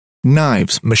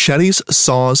Knives, machetes,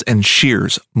 saws, and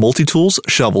shears, multi-tools,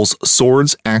 shovels,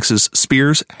 swords, axes,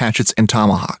 spears, hatchets, and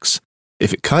tomahawks.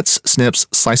 If it cuts, snips,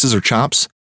 slices, or chops,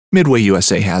 Midway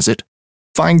USA has it.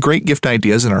 Find great gift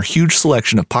ideas in our huge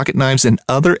selection of pocket knives and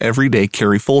other everyday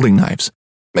carry folding knives.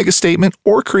 Make a statement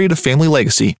or create a family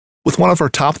legacy with one of our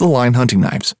top-of-the-line hunting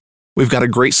knives. We've got a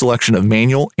great selection of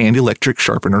manual and electric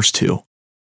sharpeners too.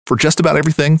 For just about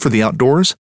everything for the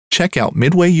outdoors, check out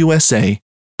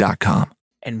midwayusa.com.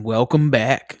 And welcome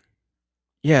back.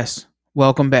 Yes,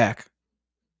 welcome back.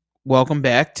 Welcome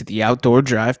back to the Outdoor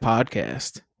Drive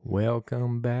Podcast.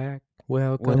 Welcome back.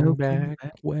 Welcome back.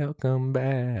 Welcome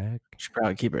back. Should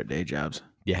probably keep our day jobs.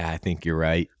 Yeah, I think you're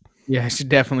right. Yeah, I should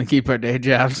definitely keep our day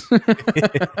jobs.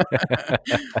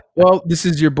 Well, this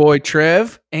is your boy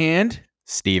Trev and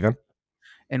Steven.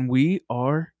 And we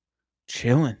are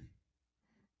chilling.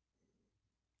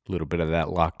 A little bit of that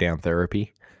lockdown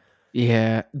therapy.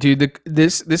 Yeah, dude,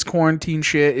 this quarantine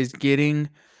shit is getting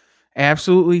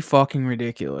absolutely fucking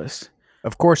ridiculous.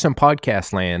 Of course, in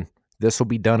podcast land, this will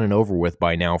be done and over with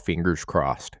by now, fingers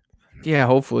crossed. Yeah,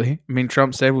 hopefully. I mean,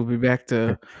 Trump said we'll be back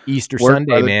to Easter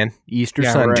Sunday, man. Easter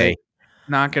Sunday. Right.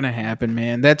 Not going to happen,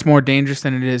 man. That's more dangerous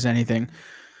than it is anything,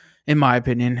 in my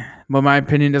opinion. But my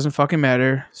opinion doesn't fucking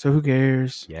matter, so who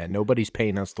cares? Yeah, nobody's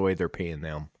paying us the way they're paying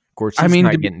them. Of course, he's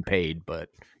not getting paid, but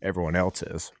everyone else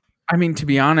is. I mean, to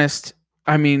be honest,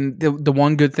 the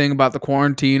one good thing about the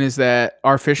quarantine is that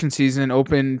our fishing season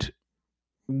opened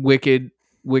wicked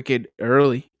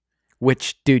early.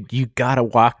 Which, dude, you got to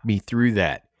walk me through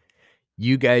that.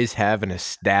 You guys have an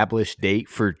established date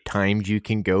for times you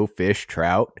can go fish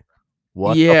trout?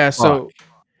 What the fuck?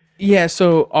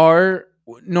 So our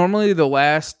normally the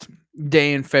last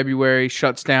day in February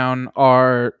shuts down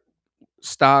our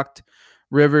stocked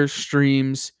rivers,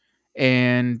 streams,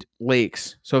 and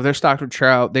lakes. So if they're stocked with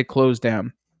trout, they close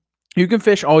down. You can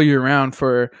fish all year round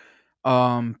for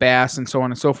bass and so on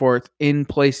and so forth in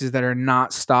places that are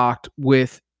not stocked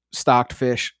with stocked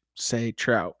fish, say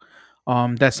trout.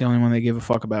 That's the only one they give a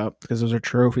fuck about because those are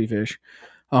trophy fish.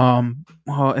 And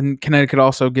Connecticut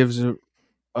also gives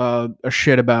a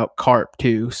shit about carp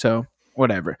too. So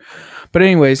whatever. But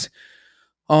anyways,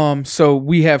 so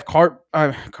we have carp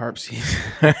season.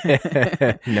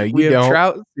 No, you we have don't.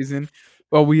 Trout season.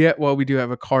 Well, we do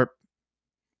have a carp.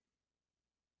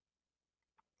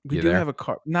 We You do there? have a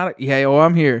carp.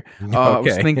 I'm here. Okay.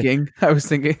 I was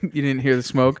thinking you didn't hear the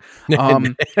smoke.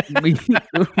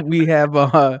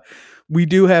 We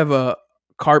do have a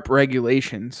carp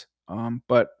regulations.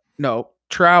 But no,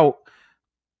 trout.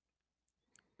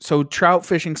 So trout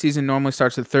fishing season normally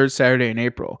starts the third Saturday in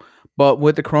April. But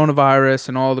with the coronavirus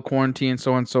and all the quarantine,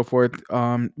 so on and so forth,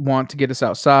 want to get us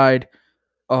outside.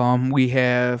 We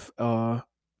have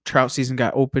trout season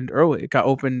got opened early. It got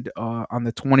opened on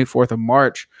the 24th of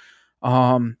March.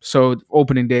 So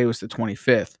opening day was the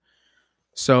 25th.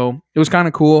 So it was kind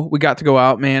of cool. We got to go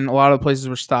out, man. A lot of the places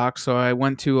were stocked. So I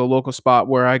went to a local spot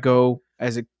where I go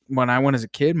when I went as a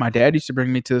kid. My dad used to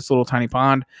bring me to this little tiny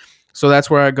pond. So that's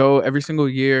where I go every single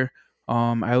year.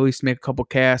 I at least make a couple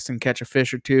casts and catch a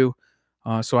fish or two.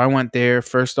 So I went there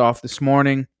first off this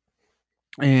morning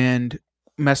and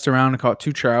messed around and caught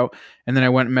 2 trout. And then I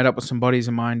went and met up with some buddies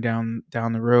of mine down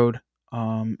the road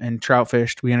and trout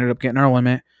fished. We ended up getting our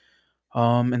limit.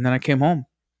 And then I came home.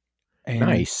 And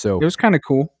nice. So it was kind of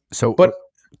cool. So, but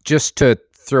just to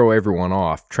throw everyone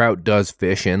off, Trout does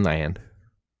fish inland.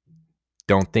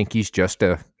 Don't think he's just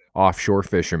a offshore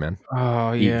fisherman.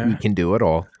 Oh yeah, he can do it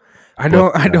all. I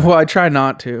know. Well, I try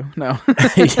not to. No.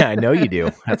 Yeah, I know you do.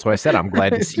 That's why I said I'm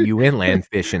glad to see you inland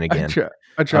fishing again.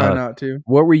 I try not to.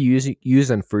 What were you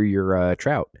using for your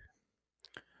trout?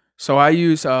 So I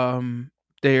use I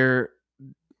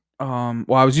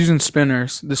was using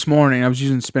spinners this morning. I was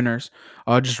using spinners,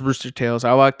 just rooster tails.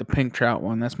 I like the pink trout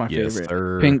one. That's my favorite.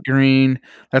 Sir. Pink green.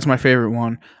 That's my favorite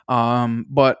one.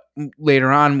 But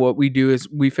later on, what we do is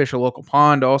we fish a local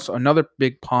pond, also another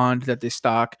big pond that they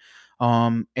stock.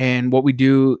 And what we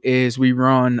do is we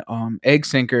run egg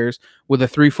sinkers with a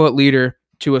 3-foot leader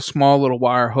to a small little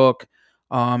wire hook.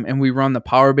 And we run the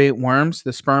power bait worms,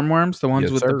 the sperm worms, the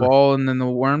ones with the ball and then the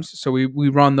worms. So we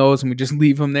run those and we just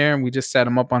leave them there and we just set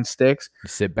them up on sticks.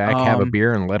 Sit back, have a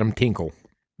beer, and let them tinkle.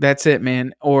 That's it,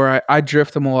 man. Or I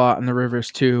drift them a lot in the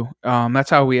rivers too. That's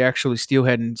how we actually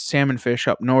steelhead and salmon fish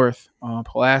up north,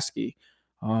 Pulaski.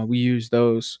 We use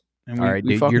those. And all right,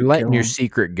 dude, you're letting your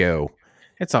secret go.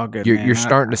 It's all good. You're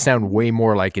starting to sound way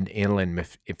more like an inland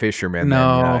fisherman than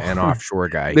an offshore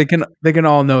guy. They can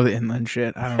all know the inland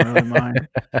shit. I don't really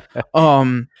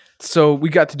mind. So we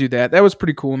got to do that. That was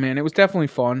pretty cool, man. It was definitely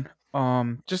fun.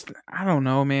 Just I don't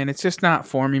know, man. It's just not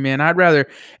for me, man. I'd rather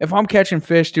if I'm catching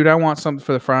fish, dude, I want something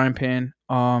for the frying pan.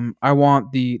 I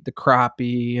want the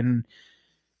crappie and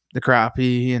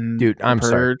Dude, the I'm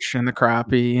sorry. perch and the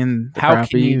crappie and the How can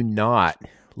crappie. you not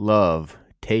love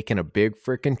taking a big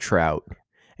freaking trout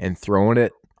and throwing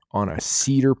it on a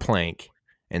cedar plank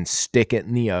and stick it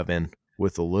in the oven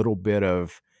with a little bit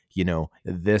of,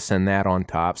 this and that on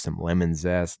top, some lemon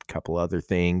zest, a couple other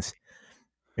things,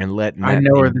 and letting I that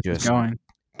know where thing this is just, going.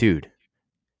 dude,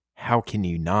 how can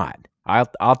you not?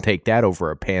 I'll take that over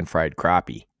a pan fried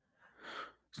crappie.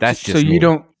 That's So just me.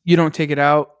 you don't take it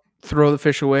out, throw the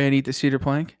fish away, and eat the cedar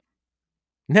plank?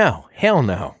 No, hell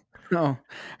no. No,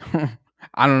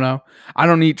 I don't know. I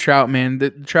don't eat trout, man. The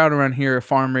trout around here are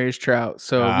farm raised trout,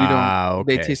 so we don't. Ah,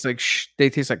 They okay. taste like they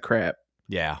taste like crap.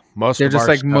 Yeah, most They're of just our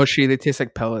like stuff. mushy. They taste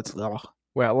like pellets. Ugh.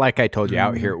 Well, like I told you,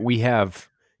 out Mm. here we have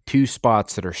 2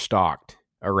 spots that are stocked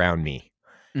around me.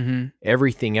 Mm-hmm.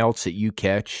 Everything else that you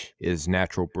catch is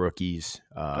natural brookies.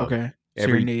 Okay, so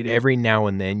you're native. Every now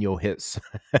and then you'll hit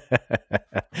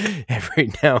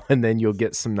every now and then you'll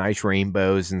get some nice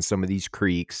rainbows in some of these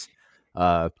creeks.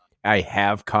 I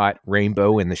have caught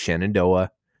rainbow in the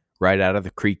Shenandoah right out of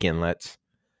the creek inlets.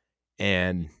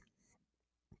 And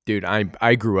dude,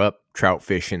 I grew up trout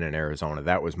fishing in Arizona.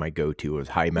 That was my go-to, was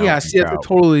high Yeah, mountain see, trout.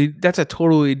 that's a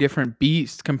totally different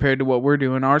beast compared to what we're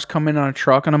doing. Ours come in on a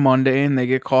truck on a Monday and they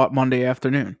get caught Monday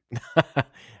afternoon. And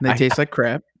they I taste like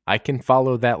crap. I can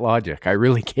follow that logic. I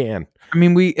really can. I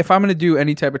mean, if I'm gonna do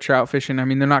any type of trout fishing, I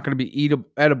mean, they're not gonna be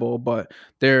edible, but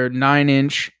they're 9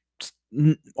 inch,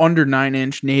 under 9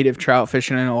 inch native trout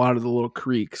fishing in a lot of the little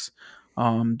creeks.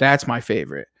 That's my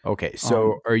favorite. Okay, Um,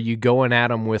 so are you going at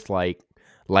them with like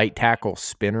light tackle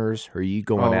spinners, or are you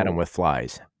going at them oh with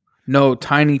flies? no,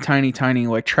 tiny, tiny, tiny,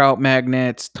 like trout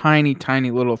magnets, tiny,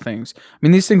 tiny little things. I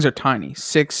mean, these things are tiny,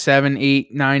 6, 7,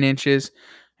 8, 9 inches.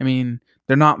 I mean,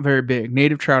 they're not very big.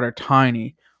 Native trout are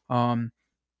tiny. Um,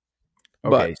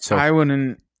 Okay, but so I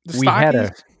wouldn't. The we had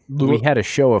stockies. a we had a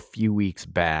show a few weeks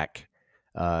back.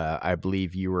 I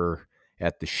believe you were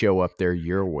at the show up there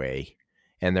your way,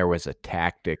 and there was a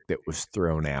tactic that was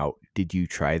thrown out. Did you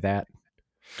try that?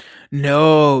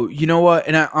 No, you know what?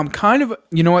 And I'm kind of,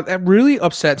 you know what? That really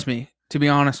upsets me, to be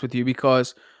honest with you,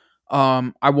 because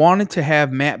I wanted to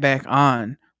have Matt back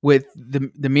on with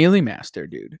the Mealy Master,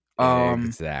 dude.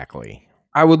 Exactly.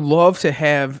 I would love to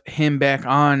have him back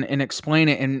on and explain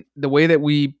it. And the way that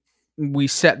we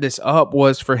set this up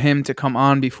was for him to come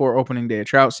on before opening day of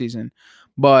trout season.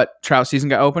 But trout season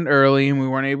got opened early, and we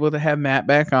weren't able to have Matt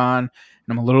back on. And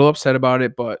I'm a little upset about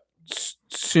it, but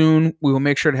soon we will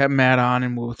make sure to have Matt on,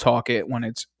 and we'll talk it when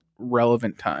it's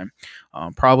relevant time,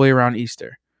 probably around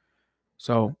Easter.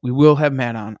 So we will have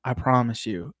Matt on, I promise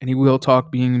you, and he will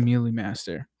talk being a Mealy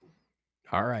Master.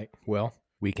 All right. Well,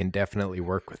 we can definitely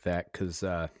work with that because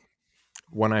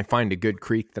when I find a good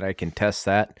creek that I can test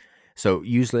that. So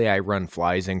usually I run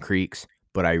flies in creeks,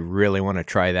 but I really want to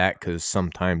try that because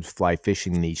sometimes fly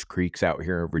fishing in these creeks out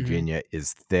here in Mhm. Virginia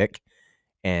is thick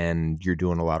and you're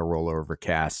doing a lot of rollover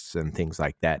casts and things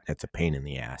like that. And it's a pain in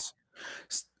the ass.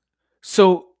 S-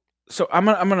 So I'm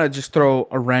gonna just throw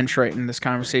a wrench right in this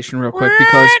conversation real quick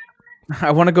because I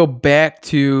want to go back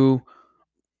to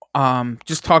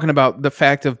just talking about the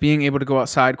fact of being able to go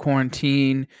outside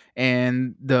quarantine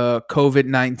and the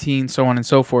COVID-19, so on and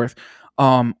so forth.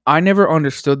 I never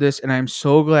understood this, and I'm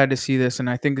so glad to see this. And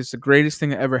I think it's the greatest thing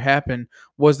that ever happened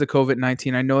was the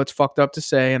COVID-19. I know it's fucked up to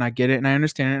say, and I get it, and I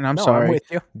understand it, and I'm No, I'm sorry. with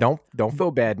you. Don't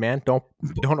feel bad, man. Don't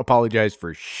apologize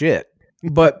for shit.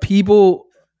 But people,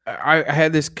 I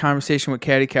had this conversation with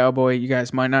Caddy Cowboy. You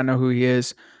guys might not know who he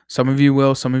is. Some of you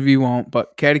will, some of you won't.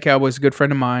 But Caddy Cowboy is a good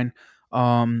friend of mine.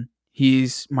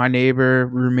 He's my neighbor,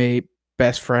 roommate,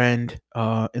 best friend.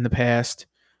 In the past,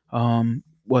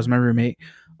 was my roommate.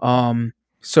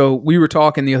 So we were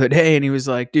talking the other day, and he was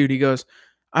like, "Dude," he goes,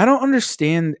 "I don't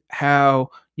understand how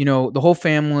the whole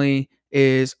family."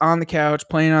 Is on the couch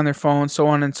playing on their phone, so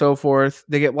on and so forth.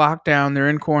 They get locked down, they're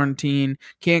in quarantine,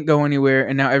 can't go anywhere,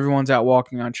 and now everyone's out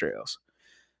walking on trails.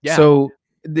 Yeah. So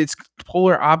it's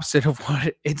polar opposite of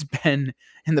what it's been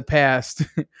in the past.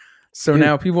 So Dude,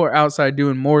 now people are outside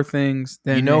doing more things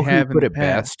you than they know who have in put the it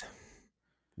past. best?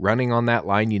 Running on that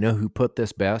line, you know who put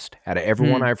this best? Out of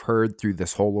everyone Hmm. I've heard through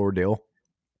this whole ordeal?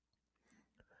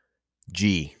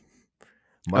 G.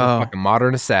 Oh, Motherfucking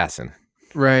modern assassin.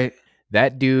 right.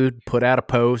 That dude put out a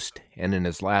post and in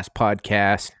his last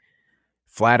podcast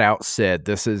flat out said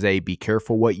this is a be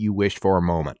careful what you wish for a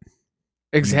moment.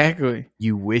 Exactly.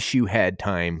 You wish you had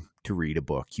time to read a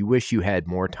book. You wish you had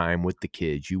more time with the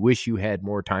kids. You wish you had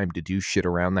more time to do shit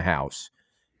around the house.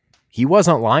 He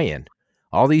wasn't lying.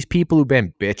 All these people who've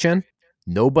been bitching,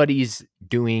 nobody's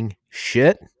doing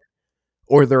shit,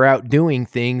 or they're out doing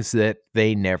things that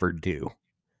they never do.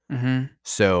 Mm-hmm.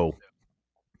 So,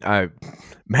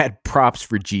 mad props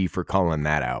for G for calling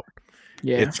that out.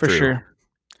 Yeah, It's for true. sure.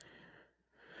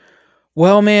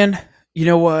 Well, man, you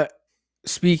know what?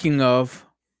 Speaking of,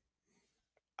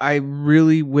 I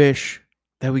really wish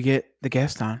that we get the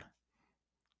guest on.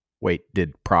 Wait,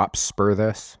 did props spur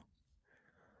this?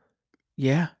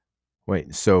 Yeah.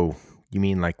 Wait, so you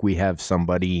mean like we have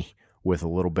somebody with a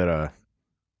little bit of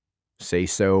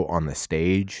say-so on the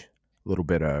stage, a little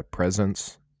bit of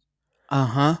presence?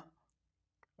 Uh-huh.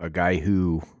 A guy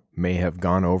who may have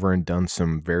gone over and done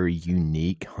some very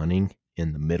unique hunting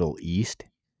in the Middle East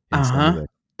in some of the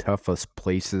toughest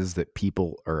places that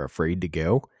people are afraid to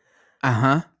go?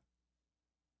 Uh-huh.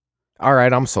 All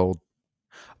right, I'm sold.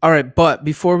 All right, but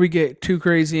before we get too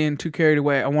crazy and too carried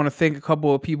away, I want to thank a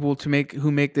couple of people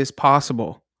who make this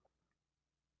possible.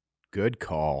 Good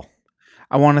call.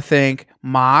 I want to thank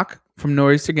Mock from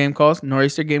Nor'easter Game Calls,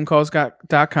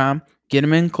 nor'eastergamecalls.com. Get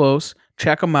them in close.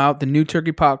 Check them out. The new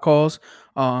turkey pot calls,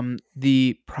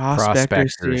 the Prospector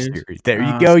series. There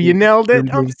you go. You nailed it.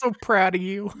 Boom, I'm boom. so proud of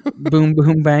you. Boom,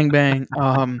 boom, bang, bang.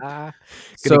 Gonna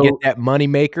So get that money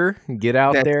maker. Get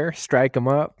out there, strike them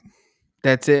up.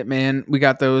 That's it, man. We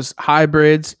got those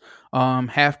hybrids,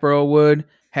 half burl wood,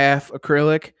 half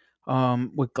acrylic,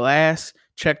 with glass.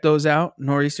 Check those out.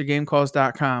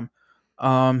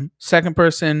 nor'eastergamecalls.com. Second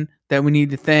person that we need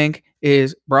to thank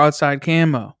is Broadside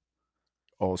Camo.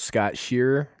 Old Scott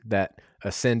Shearer, that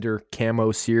Ascender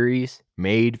Camo series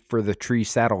made for the tree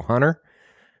saddle hunter,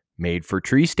 made for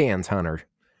tree stands hunter.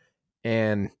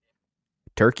 And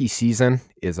turkey season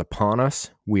is upon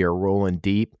us. We are rolling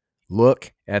deep.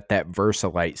 Look at that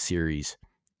Versalite series.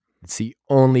 It's the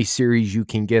only series you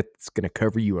can get that's going to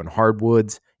cover you in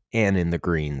hardwoods and in the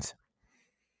greens.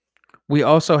 We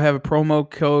also have a promo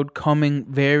code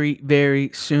coming very,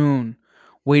 very soon.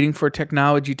 Waiting for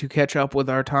technology to catch up with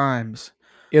our times.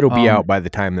 It'll be out by the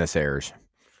time this airs.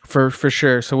 For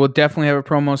sure. So we'll definitely have a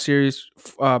promo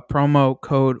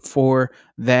code for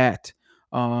that.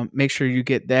 Make sure you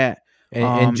get that.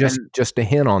 And just a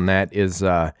hint on that is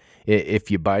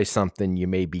if you buy something, you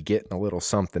may be getting a little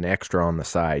something extra on the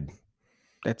side.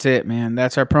 That's it, man.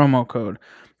 That's our promo code.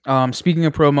 Speaking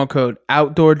of promo code,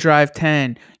 Outdoor Drive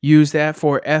 10. Use that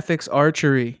for Ethics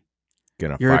Archery.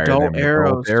 Gonna Your fire adult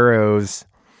them arrows.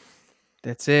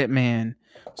 That's it, man.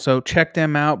 So check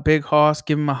them out. Big Hoss,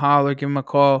 give them a holler, give them a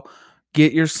call.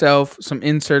 Get yourself some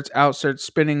inserts, outserts,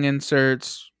 spinning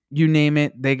inserts, you name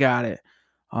it, they got it.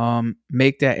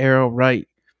 Make that arrow right.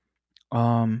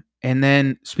 And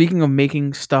then speaking of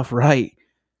making stuff right,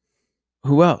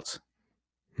 who else?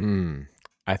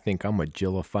 I think I'm gonna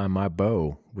jillify my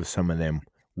bow with some of them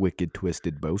wicked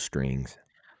twisted bowstrings.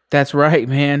 That's right,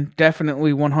 man.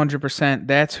 Definitely 100%.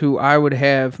 That's who I would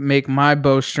have make my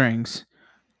bowstrings.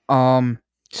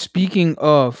 Speaking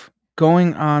of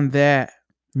going on that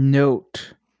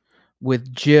note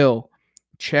with Jill,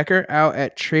 check her out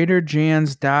at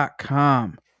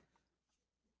traderjans.com.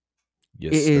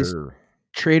 Yes, sir.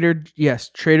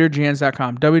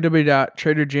 traderjans.com.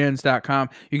 www.traderjans.com.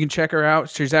 You can check her out.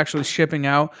 She's actually shipping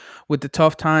out with the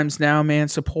tough times now, man.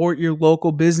 Support your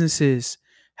local businesses.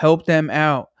 Help them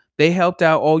out. They helped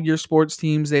out all your sports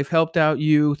teams. They've helped out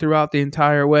you throughout the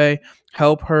entire way.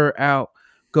 Help her out.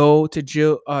 Go to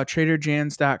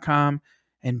traderjans.com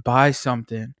and buy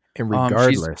something. And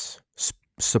regardless,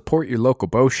 support your local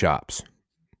bow shops.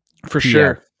 For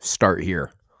sure. Start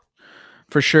here.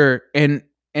 For sure. And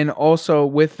also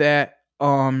with that,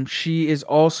 she is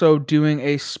also doing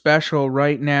a special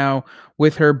right now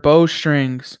with her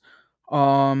bowstrings.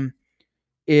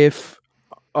 If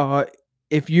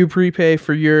you prepay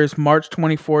for yours March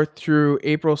 24th through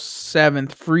April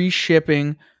 7th, free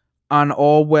shipping on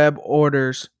all web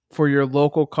orders for your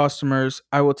local customers,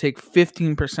 I will take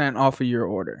 15% off of your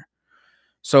order.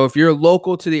 So if you're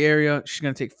local to the area, she's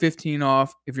going to take 15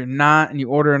 off. If you're not and you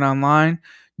order it online,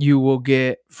 you will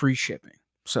get free shipping.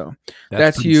 So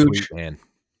that's huge. Sweet, man.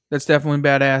 That's definitely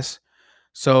badass.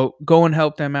 So go and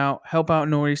help them out. Help out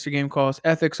Nor'easter Game Calls,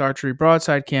 Ethics Archery,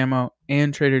 Broadside Camo,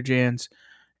 and Trader Jan's.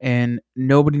 And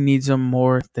nobody needs them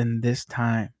more than this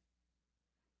time.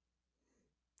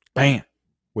 Bam.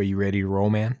 Were you ready to roll,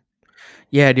 man?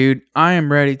 Yeah, dude. I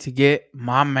am ready to get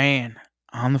my man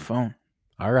on the phone.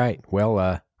 All right.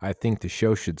 Well, I think the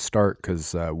show should start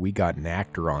because we got an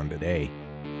actor on today.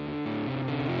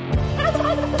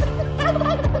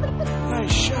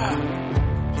 Nice shot.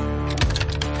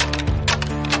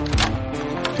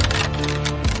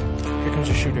 Here comes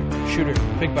a shooter. Shooter.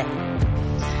 Big buck.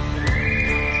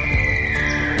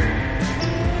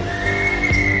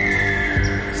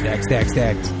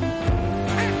 Stacked.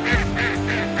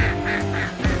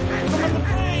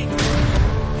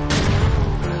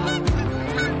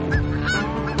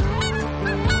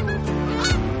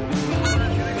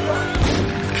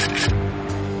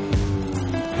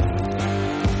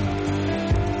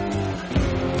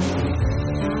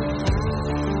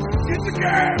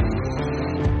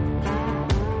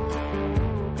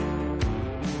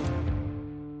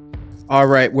 All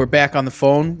right, we're back on the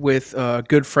phone with a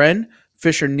good friend,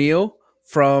 Fisher Neal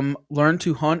from Learn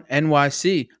to Hunt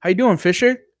NYC. How you doing,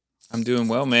 Fisher? I'm doing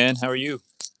well, man. How are you?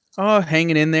 Oh,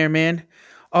 hanging in there, man.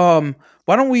 Why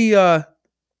don't we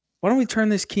turn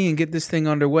this key and get this thing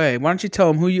underway? Why don't you tell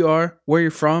them who you are, where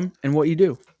you're from, and what you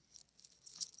do?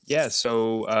 Yeah,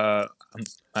 so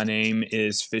my name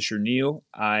is Fisher Neal.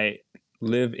 I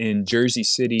live in Jersey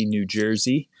City, New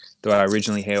Jersey, though I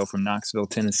originally hail from Knoxville,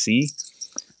 Tennessee.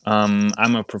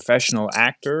 I'm a professional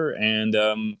actor, and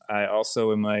I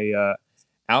also am a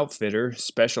outfitter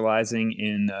specializing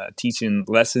in teaching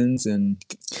lessons and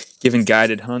giving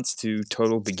guided hunts to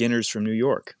total beginners from New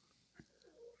York.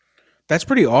 That's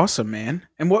pretty awesome, man.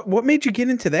 And what made you get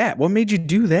into that? What made you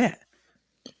do that?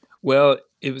 Well,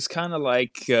 it was kind of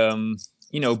like,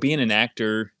 being an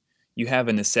actor, you have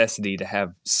a necessity to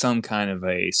have some kind of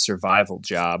a survival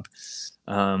job.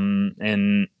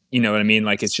 And you know what I mean?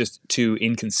 Like, it's just too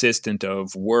inconsistent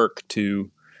of work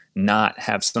to not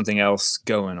have something else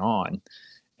going on.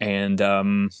 And,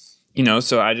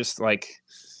 so I just like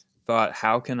thought,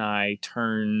 how can I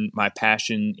turn my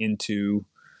passion into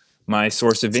my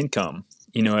source of income?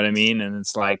 You know what I mean? And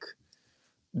it's like,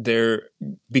 there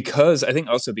because I think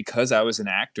also because I was an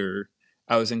actor,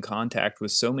 I was in contact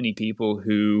with so many people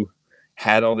who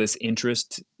had all this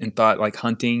interest and thought like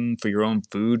hunting for your own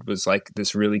food was like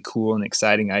this really cool and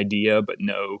exciting idea, but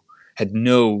had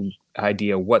no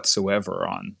idea whatsoever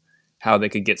on how they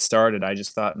could get started. I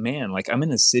just thought, man, like I'm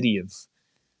in a city of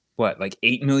what, like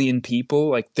 8 million people?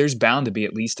 Like there's bound to be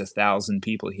at least 1,000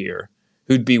 people here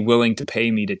who'd be willing to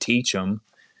pay me to teach them.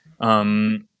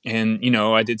 And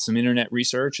I did some internet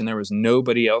research and there was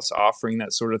nobody else offering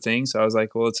that sort of thing. So I was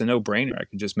like, well, it's a no brainer. I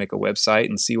could just make a website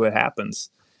and see what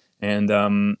happens. And,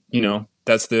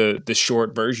 that's the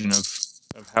short version of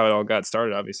how it all got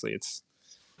started. Obviously it's,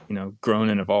 grown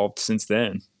and evolved since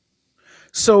then.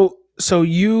 So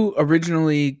you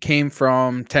originally came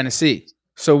from Tennessee.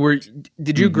 So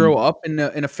did you grow up in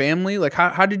a family? Like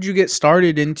how did you get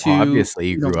started into Obviously,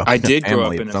 you grew up. I in a did grow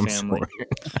family up of in a some family. sort.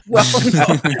 Well, no.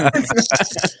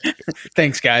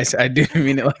 Thanks, guys. I didn't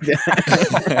mean it like that.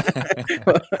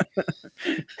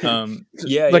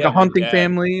 Like a my hunting dad.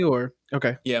 family or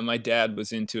okay. Yeah, my dad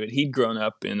was into it. He'd grown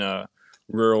up in a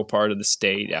rural part of the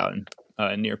state out in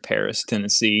near Paris,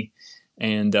 Tennessee.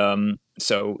 And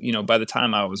so, by the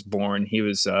time I was born, he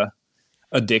was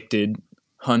addicted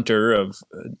hunter of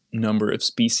a number of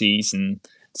species. And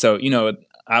so,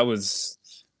 I was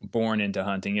born into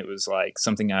hunting. It was like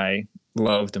something I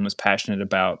loved and was passionate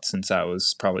about since I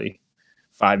was probably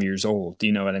 5 years old. Do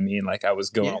you know what I mean? Like I was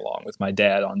going Yeah. along with my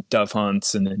dad on dove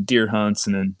hunts and then deer hunts.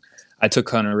 And then I took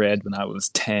hunter red when I was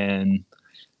 10.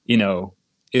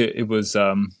 It was,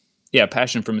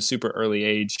 passion from a super early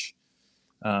age.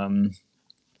 And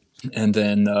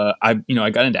then I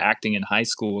got into acting in high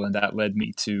school, and that led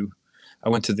me to I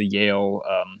went to the Yale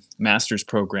master's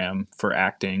program for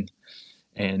acting,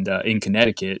 and in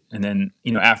Connecticut. And then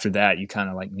after that, you kind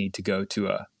of like need to go to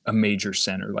a major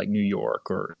center like New York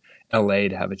or LA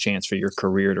to have a chance for your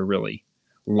career to really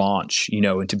launch,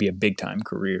 and to be a big time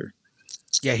career.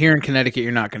 Yeah, here in Connecticut,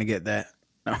 you're not going to get that.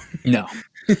 No.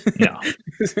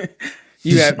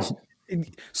 You have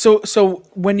so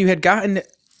when you had gotten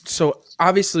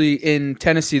obviously in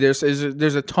Tennessee there's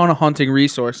a ton of hunting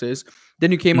resources.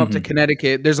 Then you came up to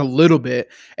Connecticut, there's a little bit,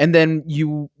 and then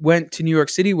you went to New York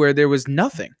City where there was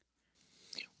nothing.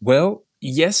 Well,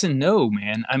 yes and no,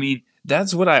 man. I mean,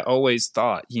 that's what I always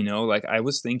thought, like I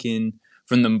was thinking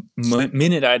from the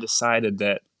minute I decided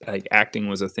that like acting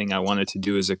was a thing I wanted to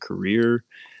do as a career,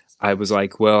 I was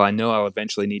like, well, I know I'll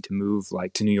eventually need to move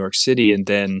like to New York City, and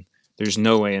then there's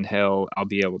no way in hell I'll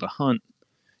be able to hunt,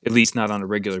 at least not on a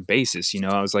regular basis.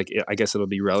 I was like, I guess it'll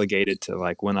be relegated to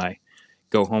like when I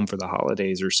go home for the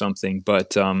holidays or something.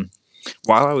 But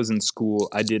while I was in school,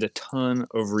 I did a ton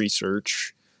of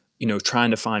research,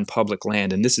 trying to find public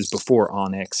land. And this is before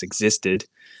OnX existed.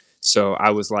 So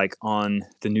I was like on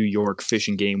the New York Fish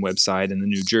and Game website and the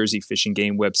New Jersey Fish and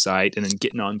Game website, and then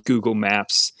getting on Google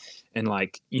Maps and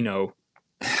like,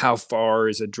 how far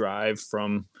is a drive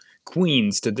from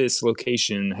Queens to this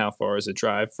location? How far is a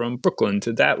drive from Brooklyn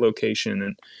to that location?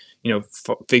 And,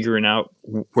 figuring out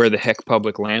where the heck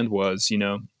public land was,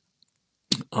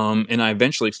 And I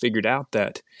eventually figured out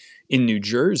that in New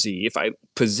Jersey, if I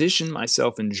position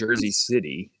myself in Jersey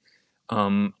City,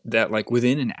 that like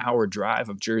within an hour drive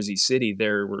of Jersey City,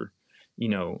 there were,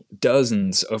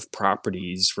 dozens of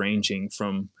properties ranging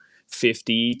from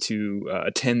 50 to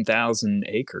 10,000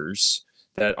 acres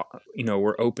that,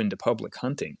 were open to public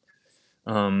hunting.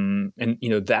 And,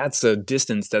 that's a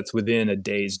distance that's within a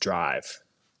day's drive.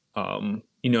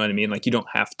 You know what I mean? Like you don't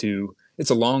have to,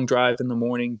 it's a long drive in the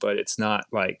morning, but it's not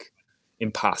like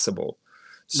impossible.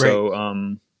 Right. So,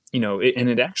 and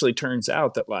it actually turns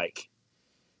out that like,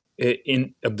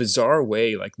 in a bizarre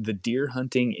way, like the deer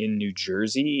hunting in New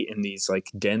Jersey in these like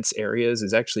dense areas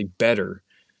is actually better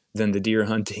than the deer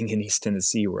hunting in East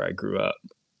Tennessee where I grew up.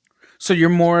 So you're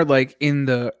more like in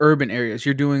the urban areas.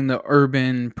 You're doing the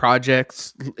urban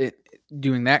projects,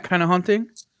 doing that kind of hunting.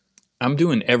 I'm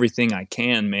doing everything I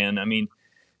can, man. I mean,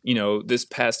 this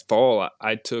past fall,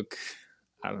 I took,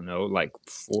 I don't know, like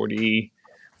 40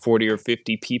 or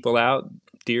 50 people out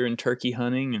deer and turkey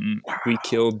hunting, and we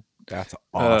killed, That's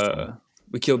awesome.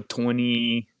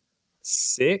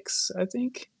 26, I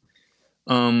think.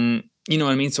 You know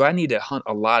what I mean? So I need to hunt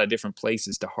a lot of different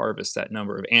places to harvest that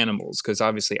number of animals because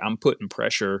obviously I'm putting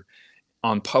pressure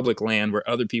on public land where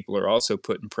other people are also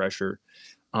putting pressure.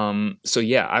 So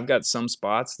yeah, I've got some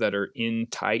spots that are in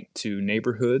tight to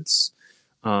neighborhoods.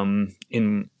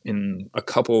 In a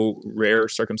couple rare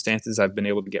circumstances, I've been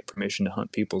able to get permission to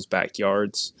hunt people's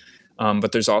backyards.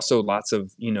 But there's also lots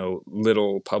of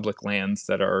little public lands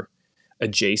that are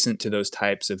adjacent to those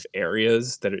types of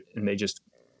areas and they just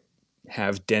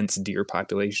have dense deer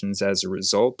populations as a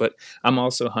result. But I'm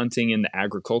also hunting in the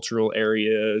agricultural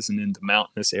areas and in the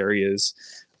mountainous areas.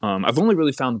 I've only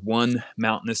really found one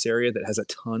mountainous area that has a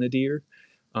ton of deer.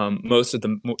 Most of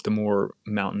the more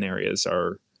mountain areas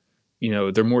are,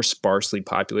 they're more sparsely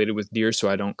populated with deer, so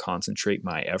I don't concentrate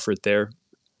my effort there.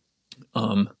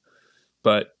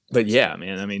 But yeah,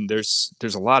 man, I mean, there's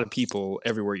a lot of people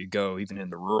everywhere you go, even in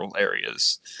the rural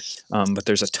areas. But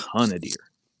there's a ton of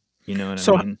deer. You know what I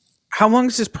So mean? how long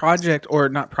has this project, or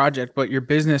not project, but your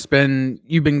business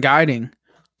you've been guiding,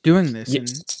 doing this?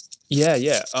 Yeah, And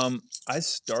yeah. I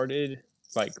started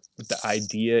like with the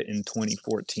idea in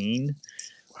 2014.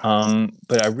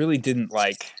 But I really didn't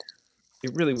like.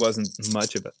 It really wasn't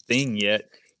much of a thing yet.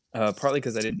 Partly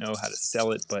because I didn't know how to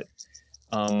sell it, but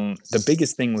the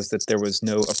biggest thing was that there was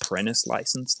no apprentice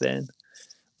license then.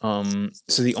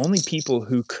 So the only people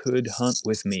who could hunt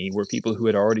with me were people who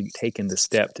had already taken the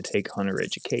step to take hunter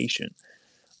education.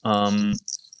 Um,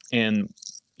 and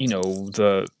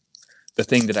the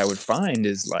thing that I would find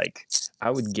is like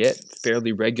I would get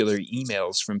fairly regular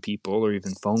emails from people or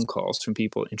even phone calls from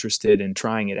people interested in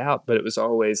trying it out, but it was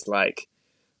always like,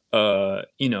 uh,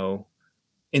 you know,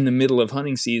 in the middle of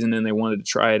hunting season and they wanted to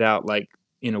try it out like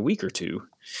in a week or two.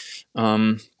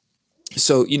 Um,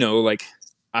 so, like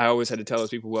I always had to tell those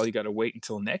people, well, you got to wait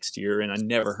until next year. And I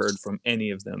never heard from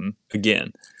any of them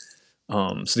again.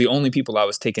 So the only people I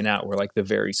was taking out were like the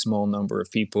very small number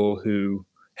of people who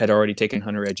had already taken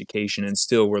hunter education and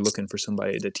still were looking for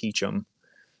somebody to teach them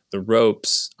the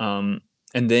ropes. And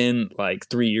then like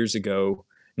 3 years ago,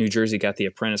 New Jersey got the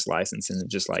apprentice license and it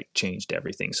just like changed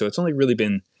everything. So it's only really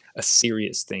been a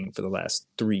serious thing for the last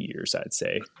 3 years, I'd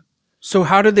say. so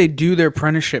how do they do their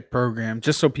apprenticeship program?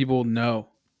 Just so people know.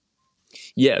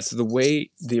 Yeah, so the way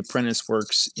the apprentice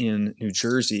works in New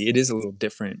Jersey, it is a little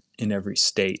different in every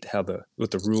state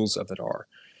what the rules of it are.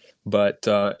 But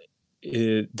the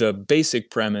basic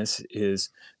premise is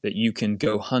that you can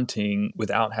go hunting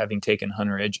without having taken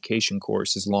hunter education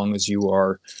course as long as you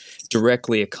are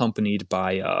directly accompanied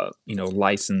by a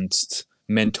licensed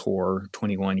mentor,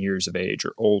 21 years of age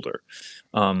or older.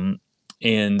 And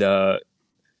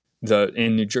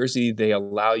in New Jersey, they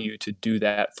allow you to do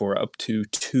that for up to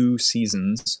 2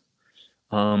 seasons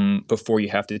before you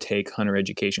have to take hunter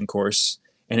education course,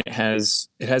 and it has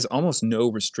almost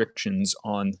no restrictions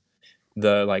on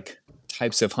the like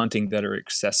types of hunting that are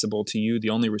accessible to you. The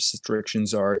only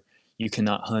restrictions are you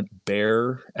cannot hunt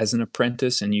bear as an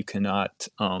apprentice, and you're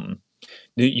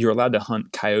allowed to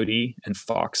hunt coyote and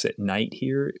fox at night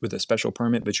here with a special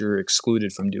permit, but you're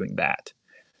excluded from doing that.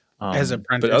 As But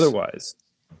apprentice. otherwise,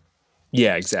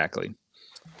 yeah, exactly.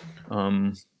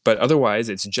 But otherwise,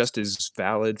 it's just as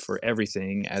valid for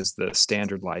everything as the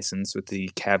standard license, with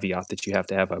the caveat that you have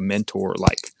to have a mentor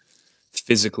like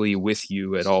physically with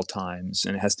you at all times,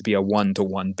 and it has to be a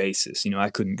one-to-one basis. I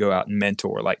couldn't go out and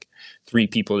mentor like 3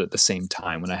 people at the same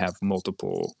time. When I have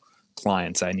multiple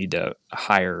clients, I need to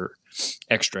hire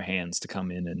extra hands to come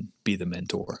in and be the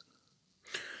mentor.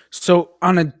 So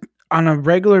on a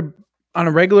regular On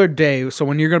a regular day, so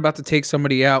when you're about to take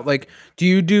somebody out, like, do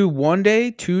you do 1 day,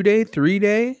 2 day, 3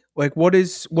 day? Like, what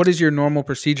is your normal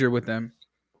procedure with them?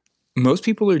 Most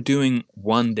people are doing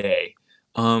 1 day,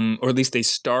 or at least they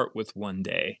start with 1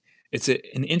 day. It's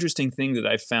an interesting thing that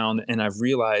I found, and I've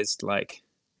realized like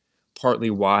partly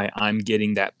why I'm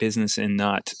getting that business and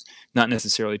not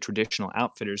necessarily traditional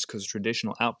outfitters, because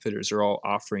traditional outfitters are all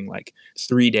offering like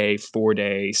 3 day, 4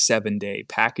 day, 7 day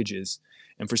packages.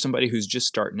 And for somebody who's just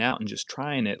starting out and just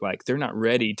trying it, like they're not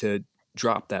ready to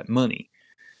drop that money.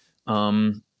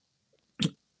 Um,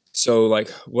 so like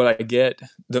what I get,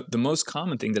 the most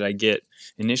common thing that I get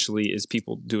initially is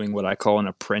people doing what I call an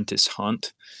apprentice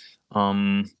hunt.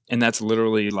 And that's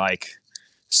literally like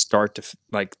start to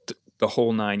the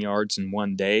whole 9 yards in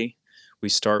 1 day. We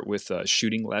start with a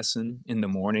shooting lesson in the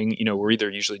morning. We're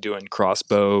either usually doing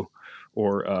crossbow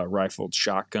or rifled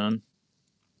shotgun.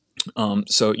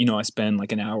 So I spend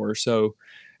like an hour or so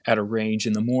at a range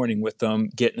in the morning with them,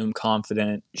 getting them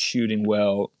confident, shooting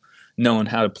well, knowing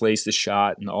how to place the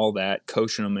shot and all that,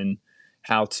 coaching them in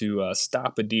how to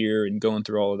stop a deer and going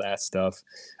through all of that stuff.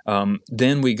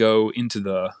 Then we go into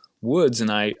the woods and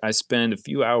I spend a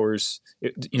few hours.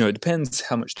 It depends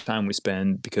how much time we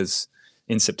spend, because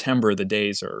in September the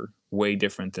days are way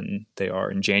different than they are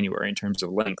in January in terms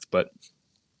of length. But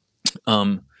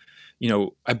um,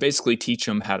 I basically teach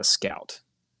them how to scout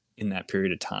in that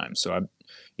period of time. So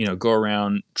I go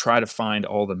around, try to find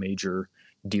all the major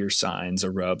deer signs, a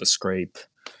rub, a scrape,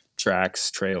 tracks,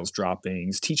 trails,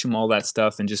 droppings, teach them all that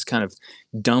stuff, and just kind of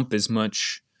dump as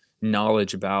much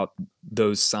knowledge about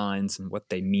those signs and what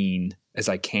they mean as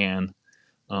I can.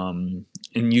 And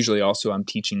usually also I'm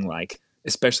teaching, like,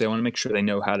 especially I want to make sure they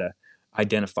know how to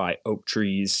identify oak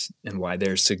trees and why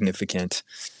they're significant.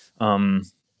 Um,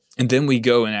 and then we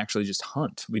go and actually just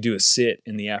hunt. We do a sit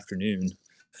in the afternoon.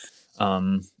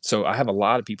 So I have a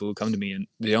lot of people who come to me and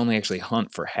they only actually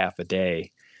hunt for half a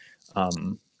day.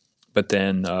 But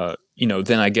then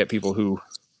I get people who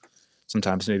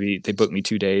sometimes maybe they book me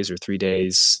 2 days or 3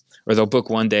 days, or they'll book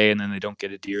 1 day and then they don't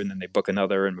get a deer, and then they book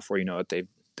another, and before you know it,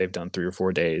 they've done 3 or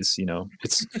 4 days.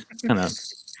 It's kind of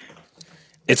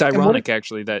it's And what ironic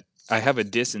actually that I have a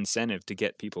disincentive to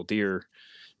get people deer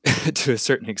to a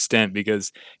certain extent,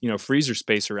 because freezer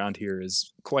space around here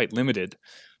is quite limited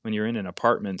when you're in an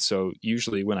apartment. So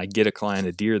usually when I get a client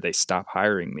a deer, they stop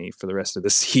hiring me for the rest of the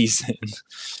season.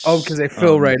 Oh, because they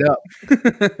fill um, right up.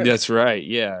 that's right,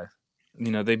 yeah.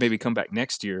 They maybe come back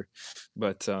next year,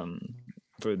 but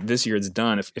for this year it's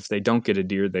done. If they don't get a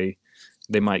deer, they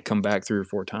might come back 3 or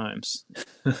 4 times.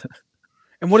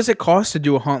 And what does it cost to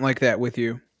do a hunt like that with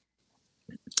you?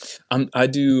 I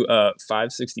do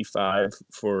 565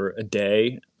 for a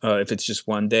day, if it's just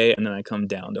 1 day, and then I come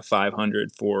down to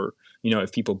 500 for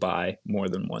if people buy more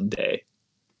than 1 day.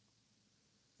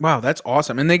 Wow, that's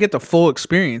awesome. And they get the full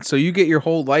experience. So you get your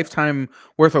whole lifetime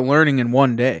worth of learning in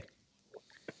 1 day.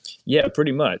 Yeah,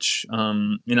 pretty much.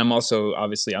 And I'm also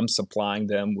obviously I'm supplying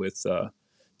them with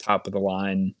top of the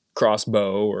line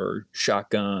crossbow or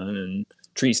shotgun and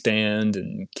tree stand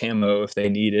and camo if they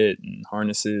need it, and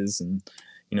harnesses and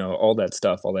all that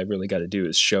stuff. All they really got to do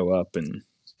is show up and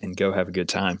go have a good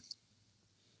time.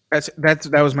 That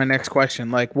was my next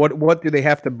question. Like, what do they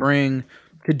have to bring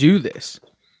to do this?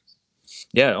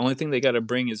 Yeah, the only thing they got to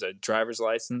bring is a driver's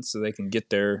license so they can get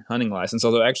their hunting license.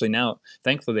 Although actually now,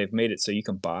 thankfully, they've made it so you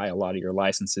can buy a lot of your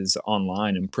licenses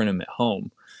online and print them at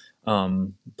home.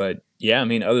 But yeah, I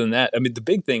mean, other than that, I mean, the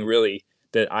big thing really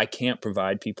that I can't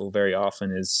provide people very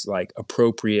often is like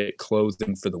appropriate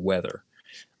clothing for the weather.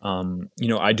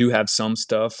 I do have some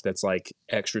stuff that's like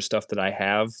extra stuff that I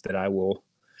have that I will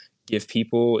give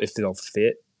people if they'll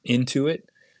fit into it.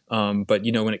 But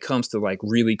when it comes to like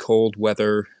really cold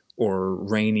weather or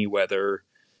rainy weather,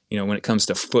 when it comes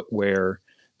to footwear,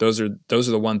 those are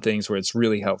the one things where it's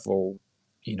really helpful,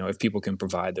 if people can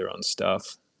provide their own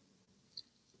stuff.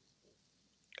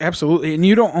 Absolutely. And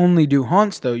you don't only do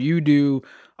hunts though. You do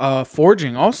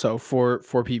foraging also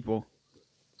for people.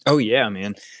 Oh yeah,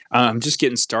 man. I'm just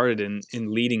getting started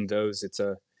in leading those. It's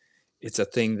a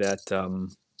thing that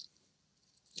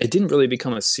it didn't really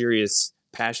become a serious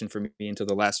passion for me until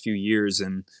the last few years,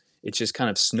 and it's just kind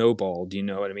of snowballed. You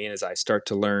know what I mean? As I start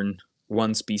to learn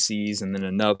one species and then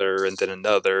another and then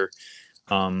another,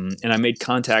 and I made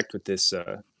contact with this.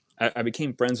 I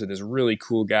became friends with this really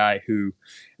cool guy who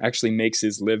actually makes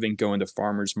his living going to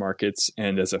farmers markets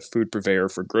and as a food purveyor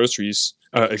for groceries.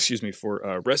 Excuse me,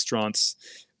 for restaurants,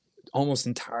 almost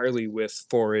entirely with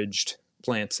foraged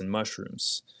plants and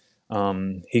mushrooms.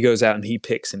 He goes out and he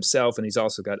picks himself, and he's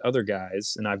also got other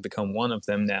guys, and I've become one of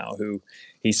them now who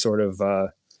he sort of,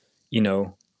 you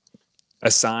know,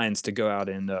 assigns to go out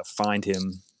and find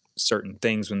him certain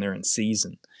things when they're in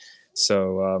season.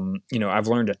 So, I've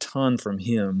learned a ton from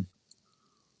him.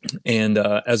 And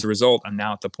as a result, I'm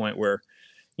now at the point where,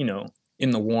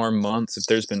 in the warm months, if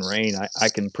there's been rain, I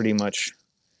can pretty much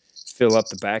fill up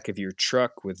the back of your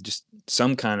truck with just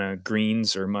some kind of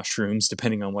greens or mushrooms,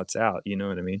 depending on what's out. You know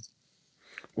what I mean?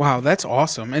 Wow, that's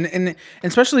awesome. And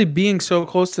especially being so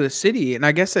close to the city, and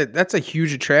I guess that's a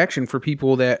huge attraction for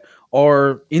people that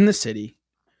are in the city.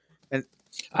 And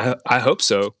I hope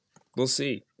so. We'll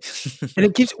see. and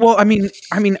it keeps well, I mean,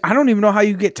 I don't even know how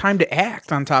you get time to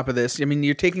act on top of this. I mean,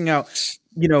 you're taking out,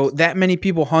 that many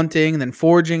people hunting and then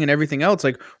foraging and everything else.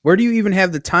 Like, where do you even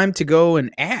have the time to go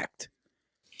and act?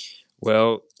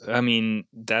 Well, I mean,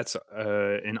 that's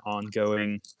an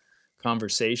ongoing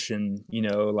conversation,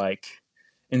 like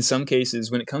in some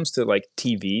cases when it comes to like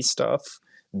TV stuff,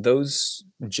 those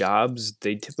jobs,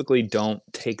 they typically don't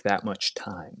take that much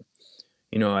time.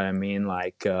 You know what I mean?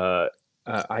 Like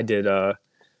I did a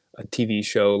TV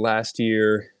show last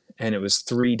year, and it was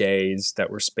 3 days that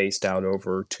were spaced out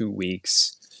over 2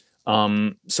 weeks.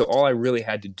 So all I really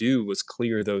had to do was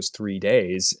clear those 3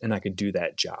 days, and I could do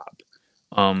that job.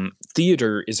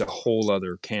 Theater is a whole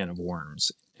other can of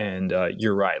worms, and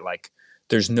you're right. Like,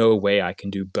 there's no way I can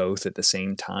do both at the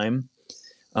same time.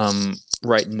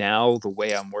 Right now, the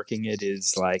way I'm working it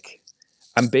is like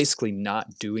I'm basically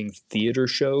not doing theater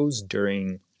shows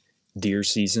during deer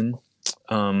season,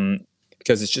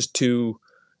 because it's just too.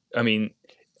 I mean,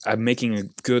 I'm making a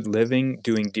good living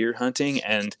doing deer hunting,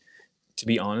 and to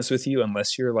be honest with you,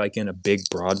 unless you're like in a big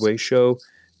Broadway show,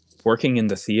 working in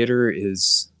the theater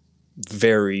is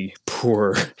very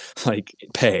poor like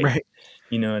pay. Right.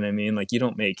 You know what I mean? Like, you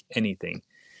don't make anything.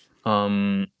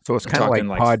 So it's I'm kind of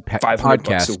like talking like $500 a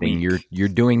podcasting. week. You're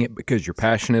doing it because you're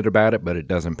passionate about it, but it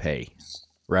doesn't pay,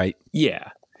 right? Yeah,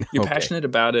 you're Okay. passionate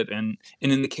about it, and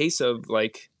in the case of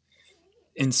like,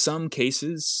 in some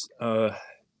cases,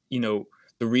 you know,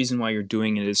 the reason why you're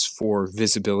doing it is for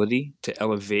visibility, to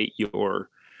elevate your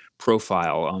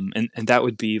profile, and that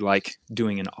would be like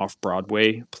doing an off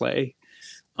Broadway play.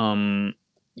 Um,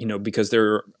 because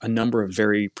there are a number of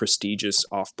very prestigious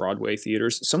off Broadway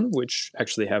theaters, some of which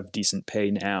actually have decent pay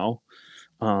now.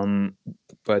 Um,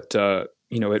 but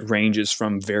it ranges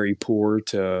from very poor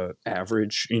to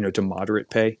average, to moderate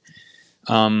pay.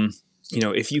 Um,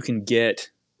 if you can get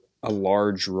a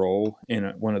large role in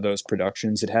one of those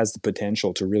productions, it has the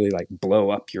potential to really like blow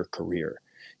up your career.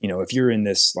 If you're in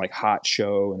this like hot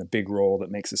show and a big role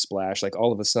that makes a splash, like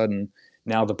all of a sudden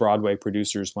now the Broadway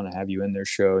producers want to have you in their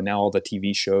show. Now all the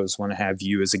TV shows want to have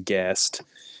you as a guest.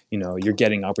 You're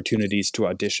getting opportunities to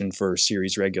audition for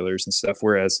series regulars and stuff.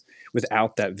 Whereas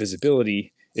without that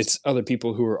visibility, it's other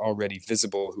people who are already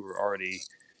visible, who are already,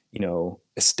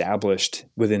 established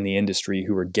within the industry,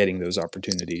 who are getting those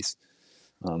opportunities.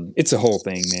 It's a whole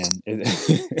thing, man.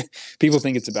 People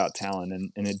think it's about talent,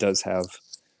 and it does have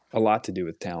a lot to do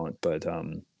with talent, but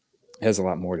it has a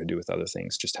lot more to do with other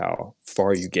things, just how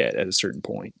far you get at a certain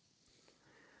point.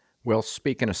 Well,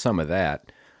 speaking of some of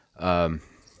that,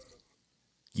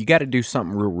 you got to do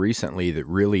something real recently that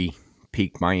really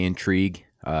piqued my intrigue,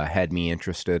 had me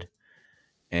interested,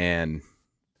 and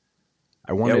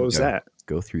I Yeah, what wanted was to that?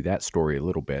 go through that story a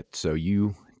little bit. So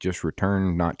you just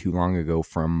returned not too long ago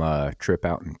from a trip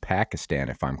out in Pakistan,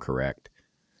 if I'm correct.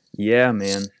 Yeah,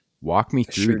 man. Walk me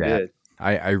I through sure that. did.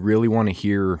 I really want to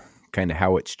hear kind of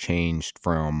how it's changed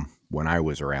from when I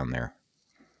was around there.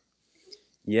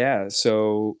 Yeah,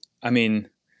 so I mean,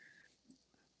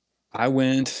 I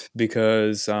went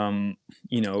because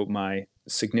my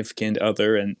significant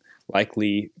other and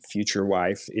likely future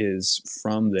wife is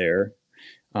from there.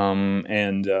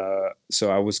 And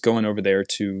so I was going over there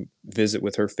to visit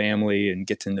with her family and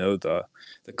get to know the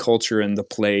culture and the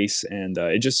place. And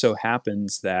it just so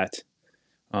happens that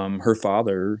her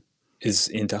father is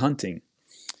into hunting.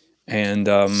 And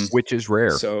Which is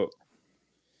rare. so,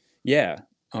 yeah.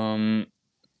 Um,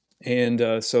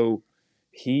 and so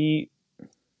he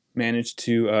managed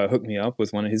to hook me up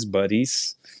with one of his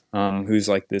buddies, who's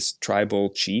like this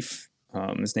tribal chief.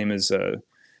 His name is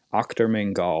Akhtar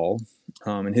Mengal,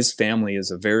 and his family is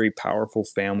a very powerful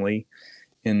family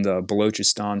in the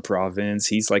Balochistan province.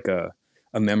 He's like a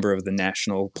member of the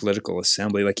National Political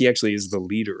Assembly. Like, he actually is the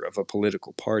leader of a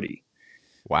political party.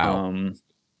 Wow.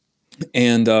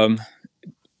 And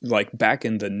like back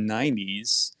in the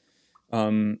 90s,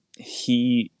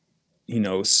 he,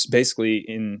 basically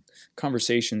in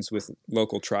conversations with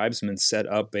local tribesmen, set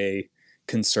up a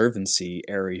conservancy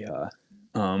area,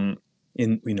 on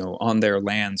their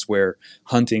lands where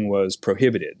hunting was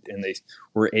prohibited, and they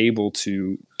were able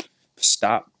to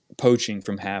stop poaching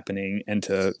from happening and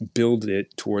to build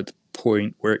it toward the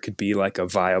point where it could be like a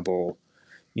viable,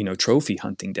 trophy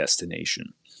hunting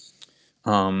destination.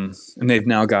 And they've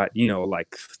now got,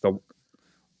 like the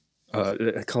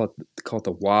I call it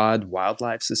the WAD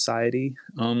Wildlife Society.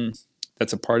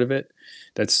 That's a part of it.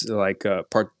 That's like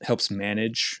part helps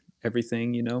manage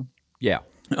everything. Yeah.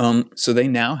 So they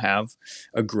now have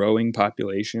a growing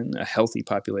population, a healthy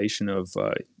population of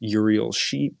urial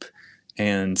sheep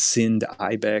and Sind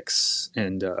ibex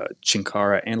and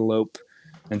Chinkara antelope,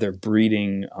 and they're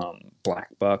breeding black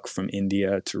buck from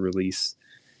India to release.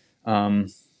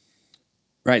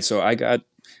 Right. So I got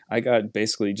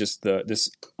basically just this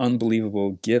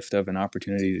unbelievable gift of an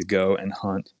opportunity to go and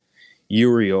hunt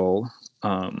urial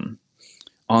on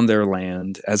their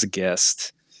land as a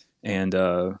guest, and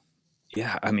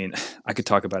yeah, I mean, I could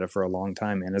talk about it for a long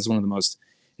time, man. It's one of the most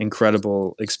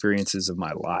incredible experiences of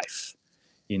my life.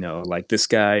 Like this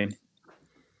guy.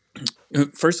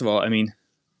 First of all, I mean,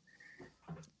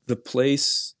 the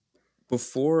place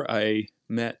before I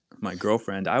met my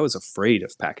girlfriend, I was afraid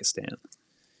of Pakistan.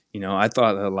 I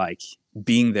thought that like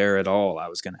being there at all, I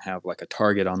was going to have like a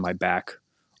target on my back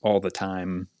all the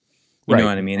time. You know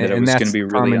what I mean? That it was going to be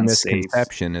really common unsafe.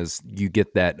 Misconception is you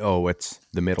get that, oh, it's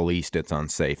the Middle East, it's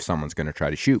unsafe, someone's going to try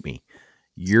to shoot me.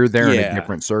 You're there in a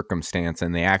different circumstance,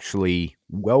 and they actually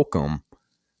welcome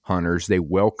hunters. They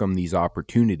welcome these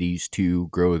opportunities to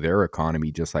grow their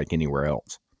economy just like anywhere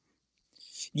else.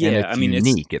 Yeah, and it's I mean,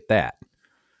 unique at that.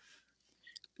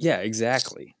 Yeah,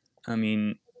 exactly. I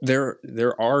mean, there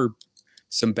are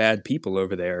some bad people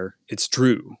over there. It's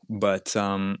true, but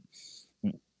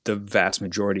the vast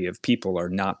majority of people are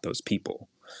not those people.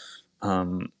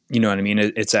 You know what I mean?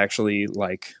 It's actually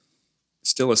like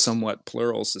still a somewhat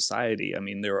plural society. I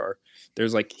mean,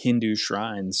 there's like Hindu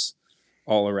shrines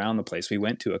all around the place. We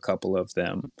went to a couple of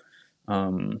them.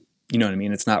 You know what I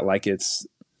mean? It's not like it's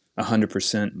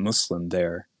 100% Muslim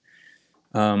there.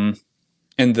 And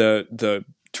the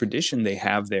tradition they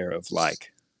have there of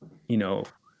like,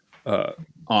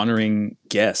 honoring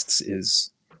guests is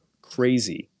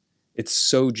crazy. It's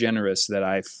so generous that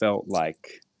I felt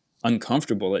like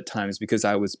uncomfortable at times because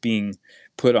I was being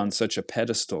put on such a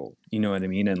pedestal, you know what I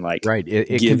mean? And like, right.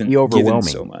 It can be overwhelming. Given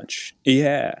so much.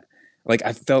 Yeah. Like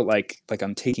I felt like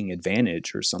I'm taking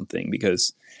advantage or something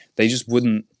because they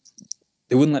wouldn't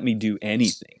let me do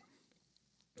anything.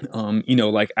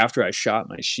 Like after I shot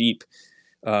my sheep,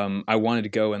 I wanted to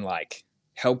go and like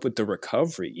help with the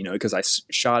recovery, because I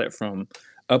shot it from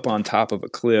up on top of a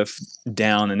cliff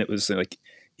down, and it was like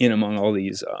in among all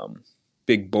these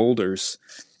big boulders,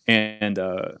 and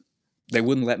they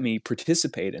wouldn't let me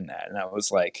participate in that. And I was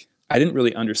like, I didn't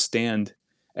really understand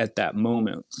at that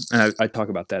moment. And I talk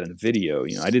about that in the video.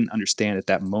 I didn't understand at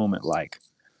that moment, like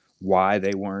why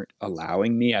they weren't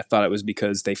allowing me. I thought it was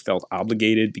because they felt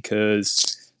obligated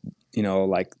because,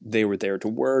 like they were there to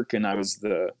work and I was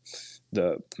the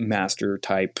master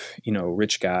type,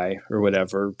 rich guy or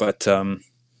whatever. But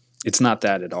it's not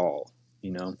that at all,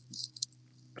 and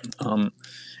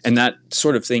that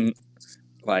sort of thing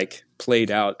like played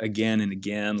out again and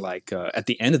again. Like at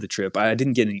the end of the trip, I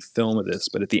didn't get any film of this,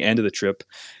 but at the end of the trip,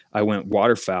 I went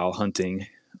waterfowl hunting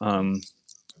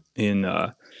in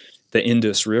the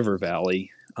Indus River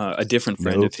Valley. A different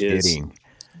friend of his. Kidding.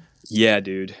 Yeah,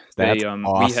 dude. That's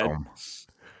awesome.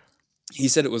 He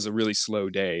said it was a really slow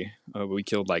day. We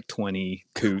killed like 20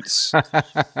 coots.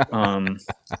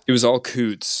 It was all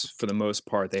coots for the most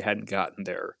part. They hadn't gotten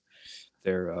their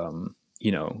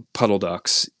puddle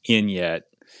ducks in yet.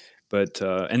 But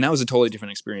and that was a totally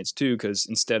different experience too, because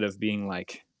instead of being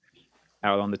like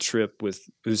out on the trip it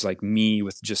was like me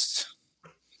with just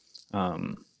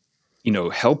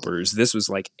helpers. This was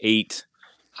like 8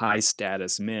 high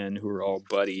status men who were all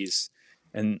buddies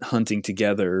and hunting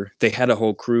together. They had a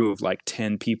whole crew of like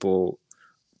 10 people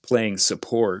playing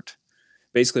support.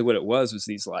 Basically what it was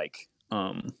these like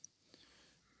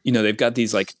they've got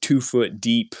these like 2-foot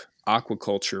deep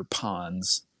aquaculture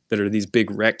ponds that are these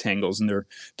big rectangles, and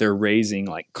they're raising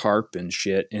like carp and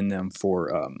shit in them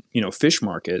for fish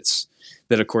markets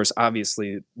that of course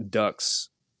obviously ducks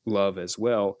love as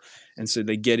well. And so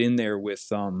they get in there with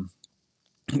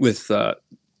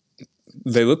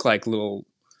they look like little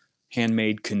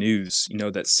handmade canoes,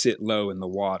 that sit low in the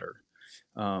water,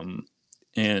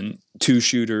 and 2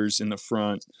 shooters in the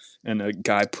front and a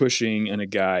guy pushing and a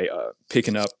guy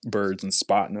picking up birds and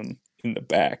spotting them in the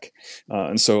back.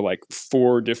 And so like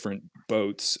 4 different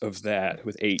boats of that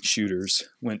with 8 shooters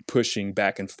went pushing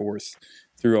back and forth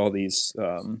through all these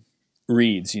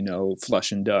reeds,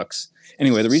 flushing ducks.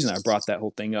 Anyway, the reason I brought that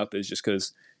whole thing up is just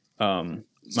because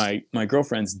my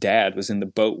girlfriend's dad was in the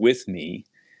boat with me,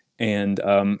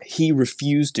 and he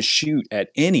refused to shoot at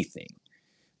anything.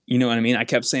 You know what I mean? I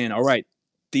kept saying, all right,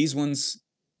 these ones,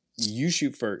 you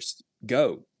shoot first,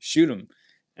 go shoot them.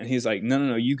 And he's like,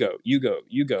 no, you go.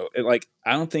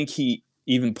 I don't think he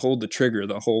even pulled the trigger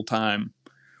the whole time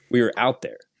we were out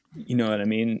there. You know what I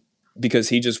mean? Because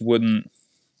he just wouldn't.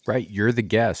 Right. You're the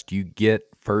guest. You get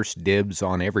first dibs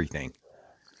on everything.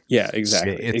 Yeah,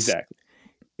 exactly.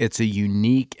 It's a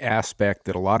unique aspect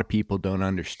that a lot of people don't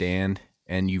understand.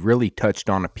 And you really touched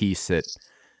on a piece that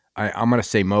I'm going to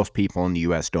say most people in the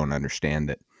U.S. don't understand,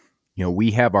 that,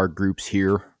 we have our groups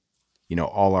here,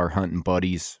 all our hunting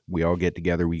buddies, we all get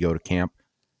together, we go to camp.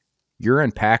 You're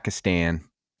in Pakistan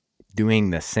doing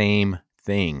the same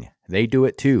thing. They do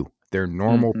it too. They're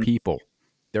normal people.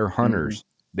 They're hunters.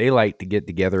 They like to get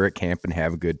together at camp and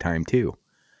have a good time too.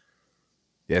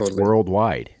 It's Totally.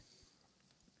 worldwide.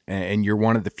 And you're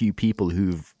one of the few people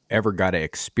who've ever got to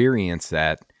experience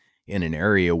that in an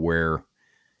area where,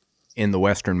 in the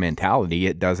Western mentality,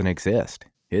 it doesn't exist.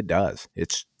 It does.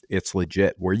 It's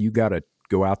legit. Where you got to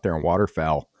go out there and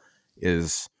waterfowl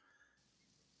is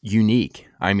unique.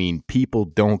 I mean, people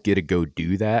don't get to go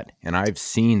do that. And I've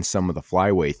seen some of the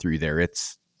flyway through there.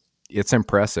 It's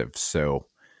impressive. So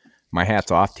my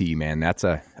hat's off to you, man. That's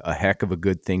a heck of a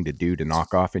good thing to do, to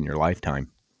knock off in your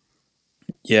lifetime.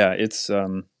 Yeah, it's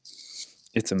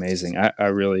amazing. I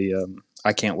really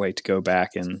I can't wait to go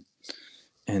back and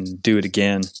do it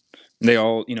again. They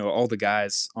all, all the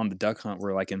guys on the duck hunt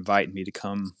were like inviting me to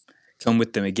come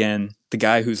with them again. The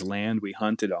guy whose land we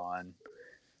hunted on,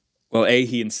 well,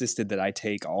 he insisted that I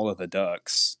take all of the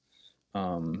ducks.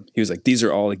 He was like, these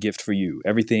are all a gift for you.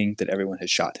 Everything that everyone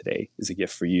has shot today is a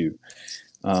gift for you.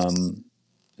 And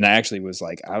I actually was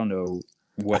like, I don't know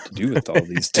what to do with all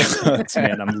these ducks,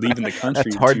 man. I'm leaving the country.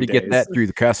 It's hard to days. get that through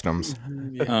the customs.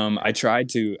 I tried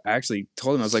to, I actually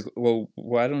told him, I was like, well,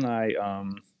 why don't I,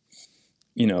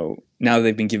 now that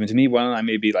they've been given to me, why don't I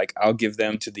maybe I'll give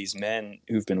them to these men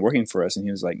who've been working for us? And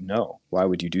he was like, no, why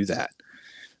would you do that?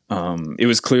 It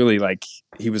was clearly like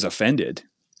he was offended,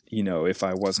 if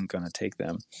I wasn't going to take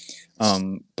them.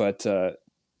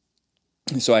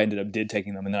 So I ended up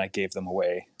taking them, and then I gave them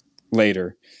away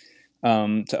later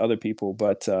to other people.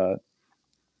 But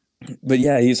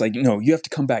yeah, he's like, no, you have to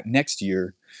come back next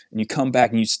year, and you come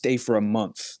back and you stay for a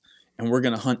month, and we're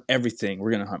going to hunt everything.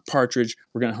 We're going to hunt partridge.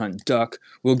 We're going to hunt duck.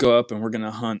 We'll go up and we're going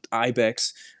to hunt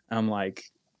ibex. And I'm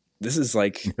like, this is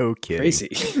no kidding. Crazy.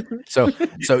 So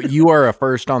you are a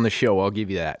first on the show. I'll give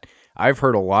you that. I've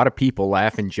heard a lot of people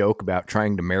laugh and joke about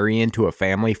trying to marry into a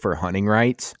family for hunting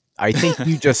rights. I think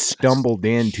you just stumbled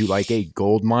into a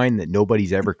gold mine that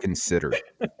nobody's ever considered.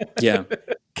 Yeah.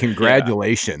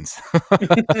 Congratulations.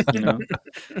 Yeah.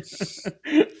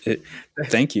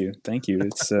 Thank you.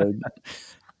 It's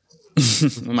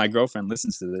when my girlfriend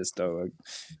listens to this, though,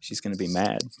 she's going to be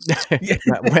mad.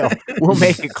 Well, we'll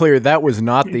make it clear that was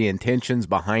not the intentions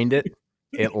behind it.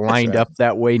 It lined up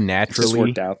that way naturally. It just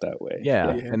worked out that way. Yeah,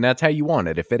 and that's how you want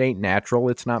it. If it ain't natural,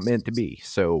 it's not meant to be.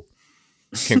 So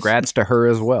congrats to her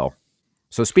as well.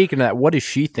 So speaking of that, what does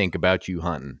she think about you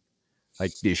hunting?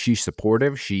 Is she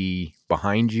supportive? She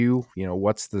behind you?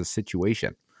 What's the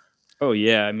situation? Oh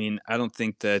yeah, I mean, I don't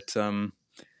think that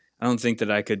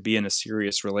I could be in a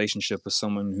serious relationship with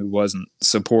someone who wasn't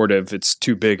supportive. It's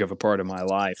too big of a part of my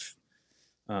life.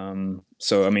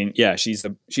 So I mean, yeah, she's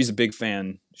a big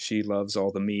fan. She loves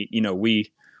all the meat.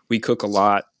 We cook a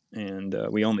lot, and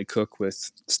we only cook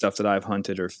with stuff that I've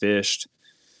hunted or fished,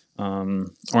 or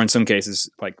in some cases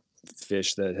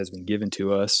fish that has been given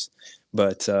to us.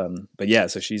 But yeah,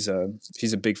 so she's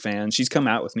a big fan. She's come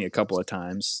out with me a couple of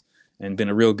times and been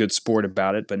a real good sport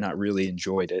about it, but not really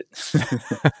enjoyed it.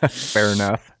 Fair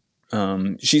enough.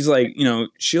 She's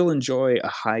she'll enjoy a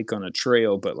hike on a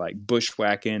trail, but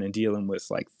bushwhacking and dealing with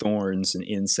thorns and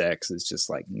insects is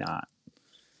just not,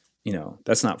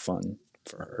 that's not fun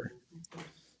for her.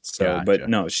 So, Gotcha. But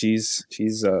no, she's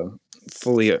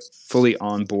fully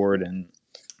on board and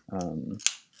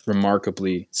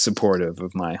remarkably supportive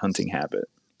of my hunting habit,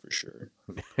 for sure.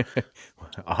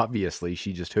 Obviously,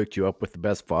 she just hooked you up with the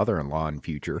best father-in-law in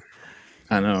future.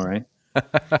 I know, right?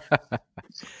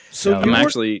 So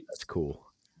that's cool.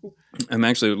 I'm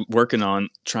actually working on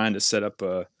trying to set up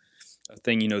a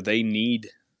thing. They need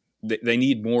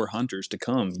more hunters to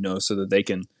come, so that they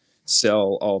can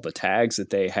sell all the tags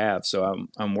that they have. So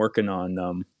I'm working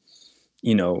on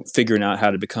figuring out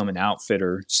how to become an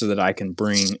outfitter so that I can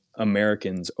bring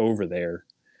Americans over there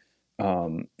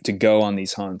to go on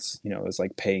these hunts, as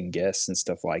paying guests and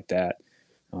stuff like that.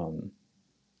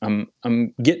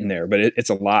 I'm getting there, but it's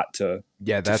a lot to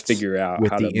figure out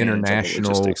with how the to manage all the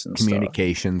international logistics and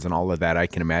communications and all of that. I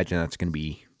can imagine that's going to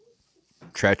be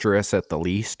treacherous at the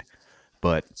least,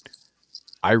 but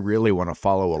I really want to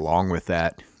follow along with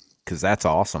that because that's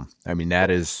awesome. I mean,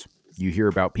 that is, you hear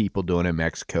about people doing it in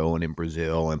Mexico and in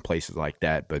Brazil and places like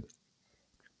that, but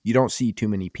you don't see too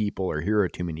many people or hear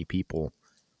of too many people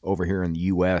over here in the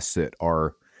U.S. that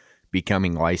are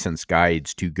becoming licensed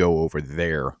guides to go over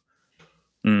there.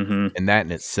 Mm-hmm. And that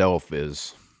in itself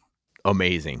is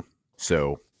amazing.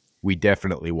 So we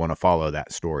definitely want to follow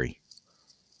that story.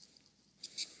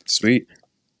 Sweet.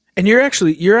 And you're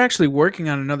actually working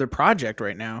on another project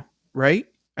right now, right?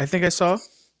 I think I saw.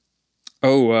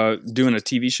 Oh, doing a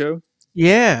TV show?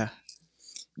 Yeah,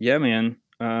 Yeah, man.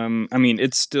 I mean,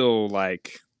 it's still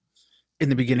like in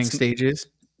the beginning it's stages.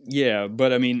 yeah,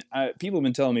 but I mean, people have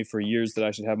been telling me for years that I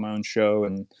should have my own show,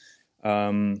 and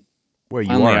Well, you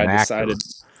finally are I an actor. decided.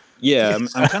 Yeah,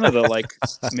 I'm kind of the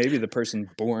maybe the person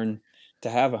born to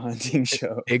have a hunting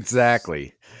show.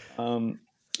 Exactly.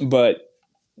 But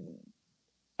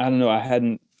I don't know. I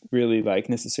hadn't really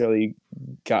necessarily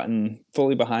gotten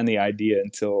fully behind the idea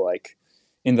until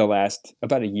in the last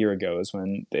about a year ago is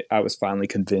when I was finally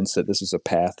convinced that this was a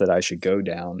path that I should go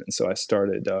down. And so I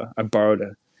started. I borrowed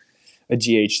a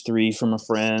GH3 from a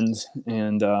friend,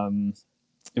 and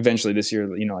eventually this year,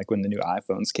 when the new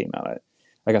iPhones came out,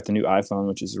 I got the new iPhone,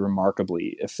 which is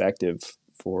remarkably effective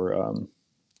for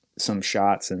some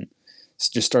shots, and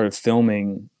just started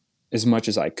filming as much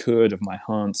as I could of my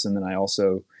hunts. And then I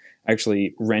also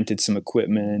actually rented some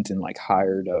equipment and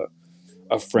hired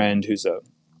a friend who's a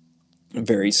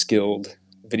very skilled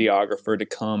videographer to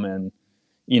come and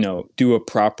do a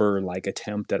proper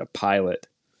attempt at a pilot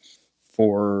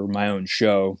for my own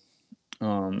show.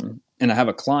 And I have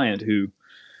a client who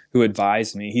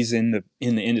advised me. He's in the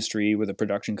industry with a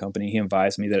production company. He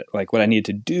advised me that what I needed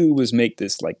to do was make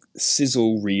this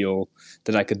sizzle reel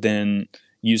that I could then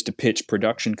use to pitch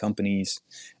production companies,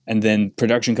 and then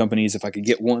production companies, if I could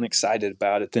get one excited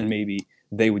about it, then maybe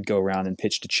they would go around and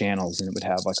pitch to channels, and it would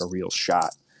have a real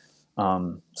shot.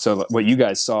 So what you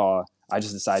guys saw, I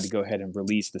just decided to go ahead and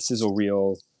release the sizzle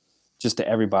reel just to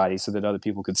everybody so that other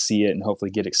people could see it and hopefully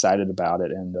get excited about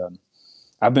it. And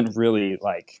I've been really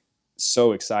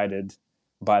so excited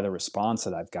by the response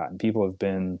that I've gotten. People have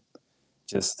been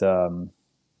just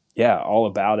all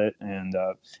about it. And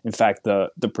in fact, the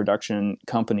production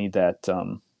company that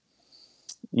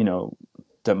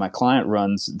that my client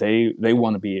runs, they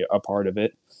want to be a part of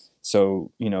it.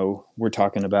 So we're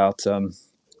talking about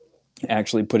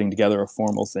actually putting together a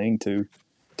formal thing to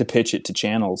pitch it to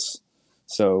channels.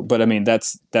 So, but I mean,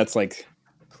 that's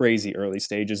crazy early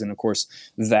stages. And of course,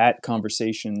 that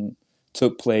conversation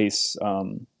took place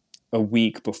a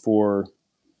week before,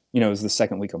 it was the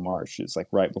second week of March. It's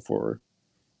right before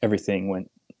everything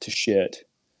went to shit.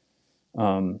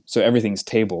 So everything's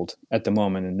tabled at the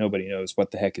moment, and nobody knows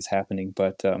what the heck is happening.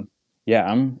 But yeah,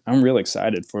 I'm real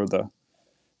excited for the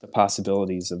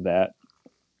possibilities of that.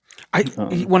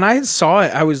 When I saw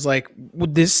it, I was like, well,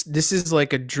 this is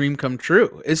like a dream come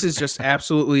true. This is just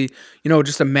absolutely,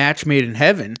 just a match made in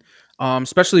heaven.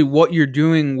 Especially what you're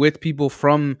doing with people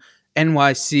from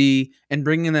NYC and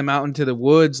bringing them out into the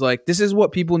woods. Like, this is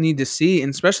what people need to see,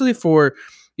 and especially for,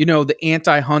 the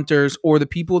anti-hunters or the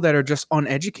people that are just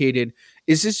uneducated.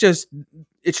 It's just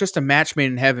a match made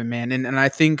in heaven, man. And I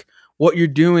think what you're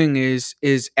doing is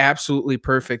absolutely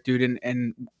perfect, dude.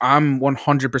 And I'm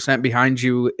 100% behind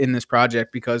you in this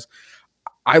project because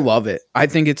I love it. I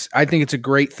think it's a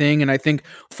great thing, and I think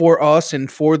for us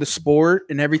and for the sport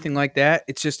and everything like that,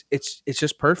 it's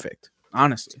just perfect,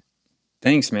 honestly.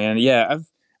 Thanks, man. Yeah,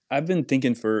 I've been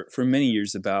thinking for many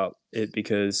years about it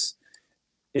because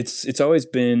it's always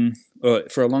been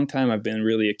for a long time. I've been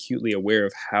really acutely aware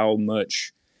of how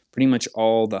much pretty much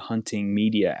all the hunting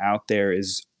media out there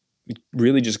is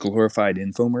really just glorified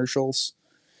infomercials.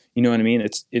 You know what I mean?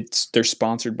 They're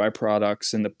sponsored by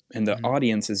products, and the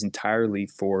audience is entirely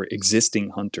for existing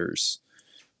hunters.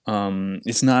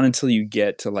 It's not until you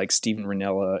get to Steven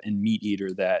Ranella and Meat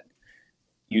Eater that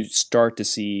you start to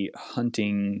see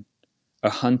a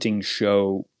hunting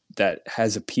show that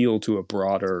has appeal to a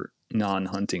broader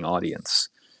non-hunting audience.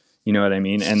 You know what I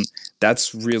mean? And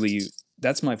that's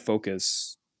my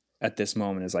focus at this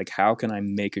moment is how can I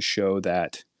make a show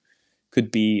that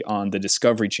could be on the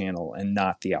Discovery Channel and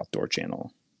not the Outdoor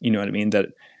Channel. You know what I mean?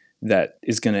 That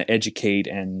is going to educate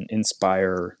and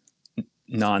inspire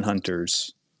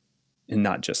non-hunters and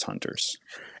not just hunters.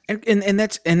 And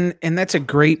that's a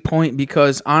great point,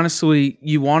 because honestly,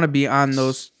 you want to be on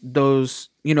those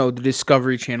the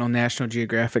Discovery Channel, National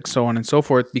Geographic, so on and so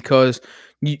forth, because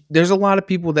there's a lot of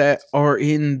people that are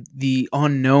in the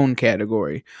unknown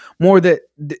category. More that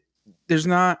there's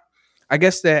not. I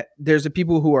guess that there's the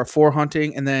people who are for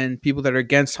hunting and then people that are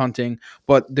against hunting,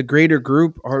 but the greater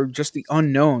group are just the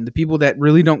unknown, the people that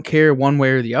really don't care one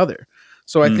way or the other.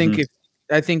 So Mhm.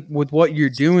 I think with what you're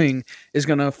doing is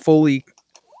going to fully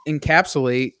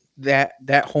encapsulate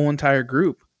that whole entire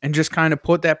group and just kind of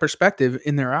put that perspective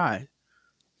in their eye.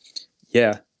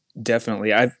 Yeah,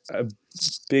 definitely. A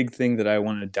big thing that I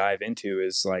want to dive into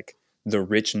is like the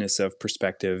richness of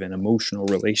perspective and emotional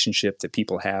relationship that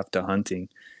people have to hunting,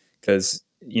 because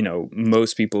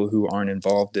most people who aren't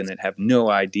involved in it have no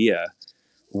idea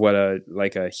what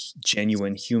a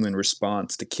genuine human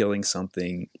response to killing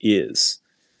something is.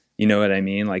 You know what I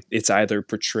mean? Like, it's either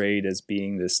portrayed as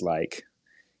being this like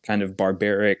kind of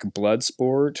barbaric blood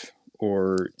sport,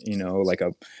 or like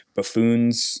a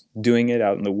buffoons doing it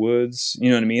out in the woods. You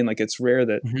know what I mean? Like, it's rare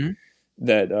that Mhm.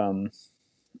 that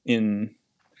in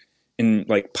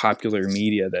like popular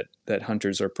media that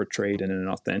hunters are portrayed in an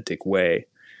authentic way.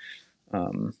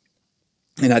 And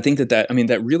I think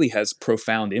that really has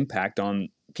profound impact on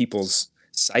people's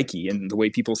psyche and the way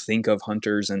people think of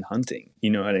hunters and hunting. You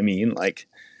know what I mean? Like,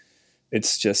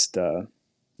 it's just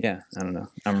yeah, I don't know,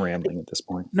 I'm rambling at this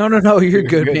point. No, you're You're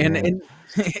good, good, man. man.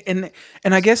 And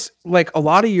and I guess like a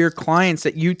lot of your clients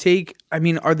that you take, I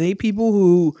mean, are they people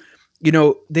who,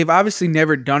 they've obviously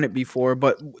never done it before,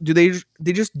 but do they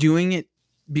just doing it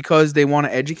because they want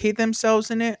to educate themselves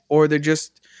in it, or they're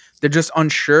just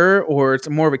unsure, or it's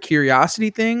more of a curiosity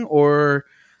thing, or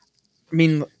I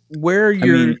mean, where are I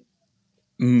your mean,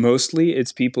 mostly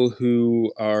it's people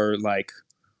who are like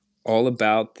all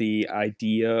about the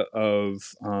idea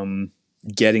of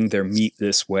getting their meat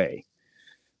this way,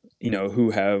 who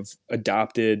have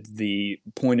adopted the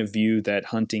point of view that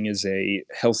hunting is a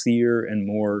healthier and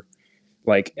more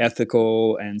like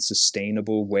ethical and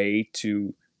sustainable way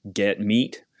to get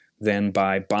meat than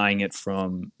by buying it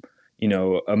from,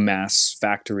 a mass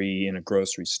factory in a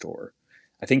grocery store.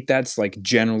 I think that's like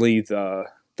generally the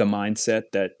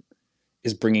mindset that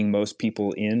is bringing most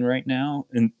people in right now,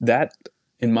 and that,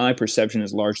 in my perception,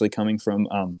 is largely coming from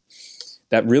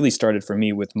that really started for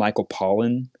me with Michael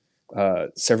Pollan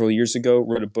several years ago.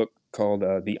 Wrote a book called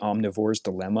The Omnivore's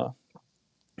Dilemma.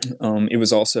 It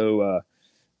was also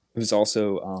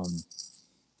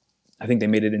I think they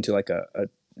made it into like a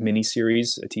mini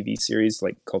series, a TV series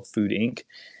like called Food Inc.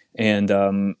 And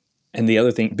the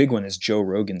other big one is Joe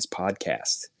Rogan's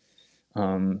podcast.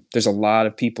 There's a lot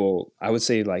of people, I would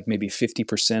say like maybe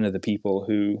 50% of the people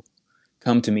who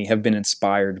come to me have been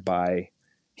inspired by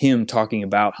him talking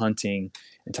about hunting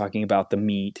and talking about the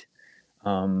meat.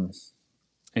 Um,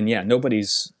 and yeah,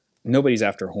 nobody's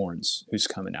after horns who's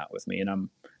coming out with me, and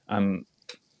I'm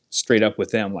straight up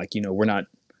with them. Like, we're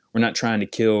not trying to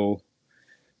kill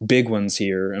big ones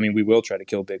here. I mean, we will try to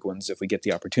kill big ones if we get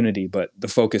the opportunity, but the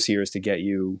focus here is to get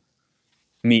you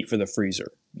meat for the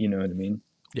freezer. You know what I mean?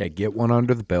 Yeah, get one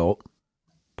under the belt,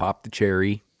 pop the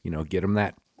cherry, get them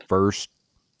that first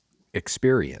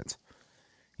experience.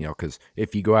 Because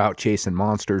if you go out chasing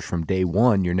monsters from day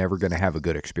one, you're never going to have a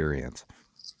good experience.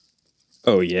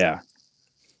 Oh yeah,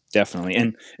 definitely.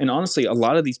 And honestly, a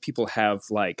lot of these people have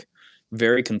like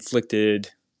very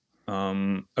conflicted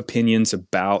opinions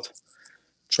about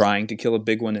trying to kill a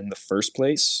big one in the first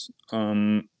place.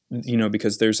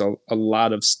 Because there's a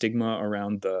lot of stigma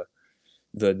around the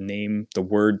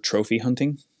word trophy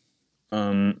hunting.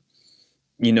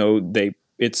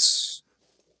 It's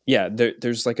yeah,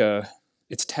 there's like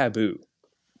it's taboo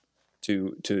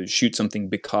to shoot something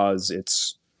because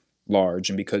it's large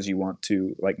and because you want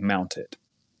to like mount it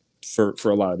for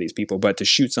a lot of these people. But to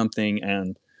shoot something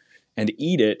and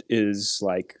eat it is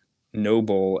like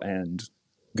noble and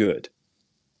good.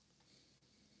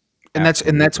 and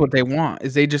that's what they want,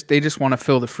 is they just want to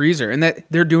fill the freezer, and that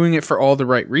they're doing it for all the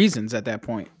right reasons at that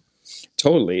point.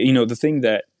 Totally. The thing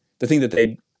that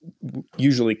they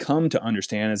usually come to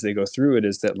understand as they go through it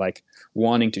is that like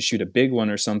wanting to shoot a big one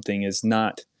or something is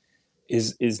not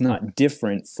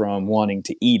different from wanting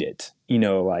to eat it.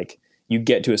 Like, you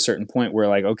get to a certain point where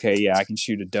like, okay, yeah, I can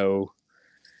shoot a doe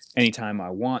anytime I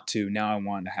want to. Now I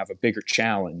want to have a bigger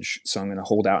challenge, so I'm going to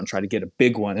hold out and try to get a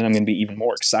big one, and I'm going to be even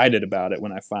more excited about it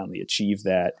when I finally achieve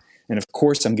that. And of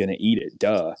course, I'm going to eat it,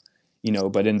 duh.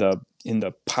 But in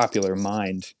the popular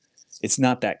mind, it's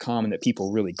not that common that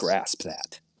people really grasp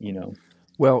that.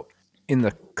 Well, in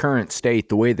the current state,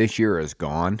 the way this year has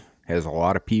gone, as a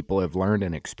lot of people have learned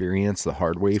and experienced the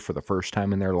hard way for the first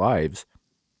time in their lives,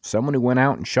 someone who went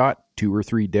out and shot 2 or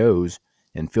 3 does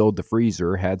and filled the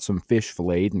freezer, had some fish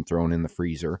filleted and thrown in the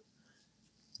freezer,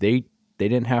 they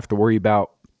didn't have to worry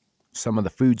about some of the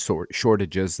food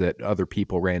shortages that other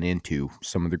people ran into,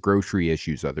 some of the grocery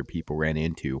issues other people ran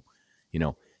into.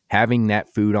 having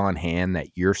that food on hand, that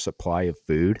your supply of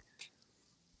food,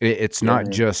 it's not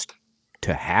man. just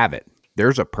to have it.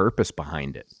 There's a purpose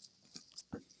behind it.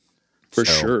 For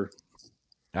So, sure.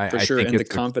 I think And the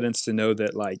it's confidence to know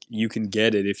that like you can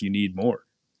get it if you need more.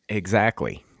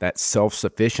 exactly that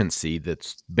self-sufficiency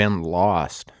that's been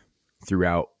lost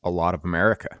throughout a lot of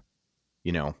America.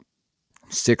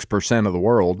 6% of the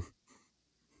world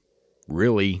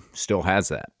really still has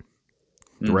that.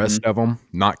 The rest of them,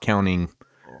 not counting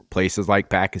places like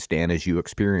Pakistan as you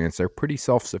experience, they're pretty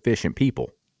self-sufficient people.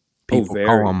 People call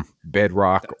Very. them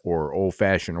bedrock or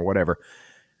old-fashioned or whatever.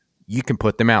 You can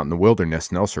put them out in the wilderness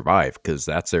and they'll survive because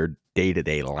that's their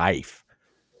day-to-day life.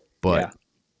 But Yeah.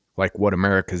 like what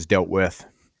America's dealt with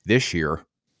this year,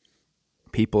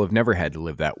 people have never had to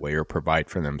live that way or provide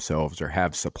for themselves or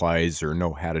have supplies or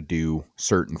know how to do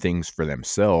certain things for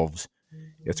themselves.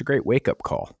 It's a great wake-up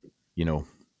call,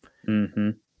 Mm-hmm.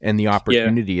 and the Yeah.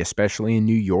 opportunity, especially in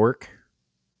New York,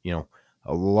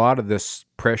 a lot of this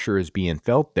pressure is being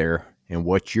felt there, and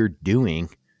what you're doing,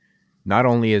 not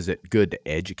only is it good to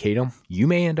educate them, you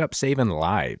may end up saving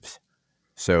lives.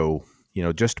 So,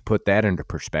 just to put that into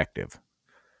perspective.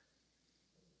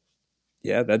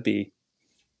 Yeah, that'd be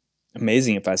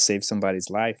amazing if I saved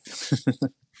somebody's life.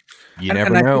 You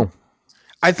never I know.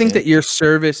 think Yeah. that your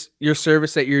service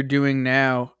that you're doing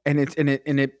now, and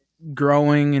it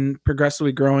growing and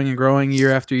progressively growing and growing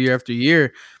year after year after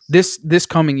year. This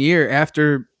coming year,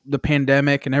 after the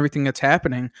pandemic and everything that's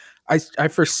happening, I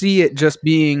foresee it just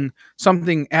being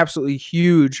something absolutely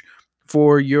huge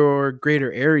for your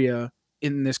greater area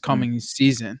in this coming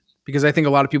season, because I think a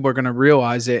lot of people are going to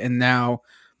realize it, and now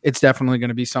it's definitely going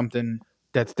to be something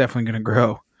that's definitely going to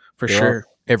grow for sure.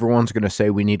 Everyone's going to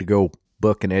say we need to go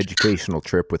book an educational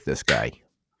trip with this guy.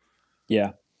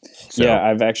 Yeah. So, Yeah,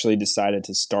 I've actually decided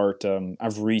to start.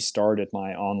 I've restarted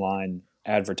my online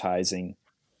advertising.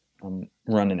 I'm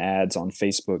running ads on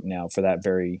Facebook now for that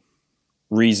very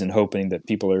reason, hoping that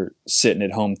people are sitting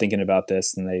at home thinking about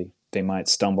this and they might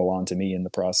stumble onto me in the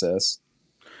process.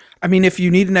 I mean, if you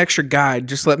need an extra guide,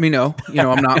 just let me know.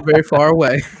 I'm not very far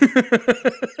away.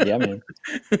 Yeah, man.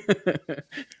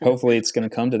 Hopefully it's going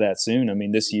to come to that soon. I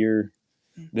mean, this year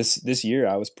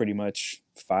I was pretty much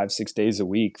 5-6 days a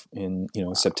week in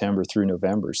September through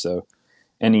November. So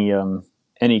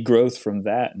any growth from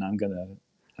that, and I'm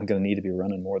gonna need to be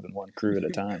running more than one crew at a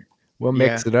time. we'll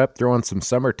mix it up, throw in some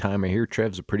summertime. I hear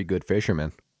Trev's a pretty good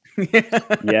fisherman.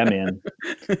 Yeah, man.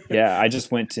 Yeah, I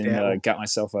just went and Dabble. got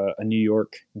myself a New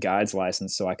York guide's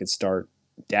license so I could start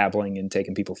dabbling and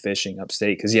taking people fishing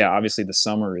upstate. Because yeah, obviously the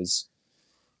summer is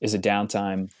a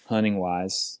downtime hunting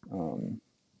wise.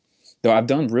 Though I've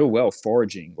done real well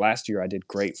foraging. Last year I did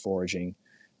great foraging,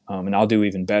 and I'll do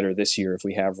even better this year if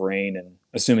we have rain and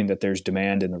assuming that there's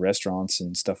demand in the restaurants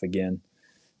and stuff again.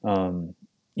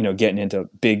 Getting into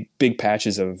big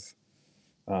patches of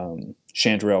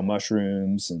chanterelle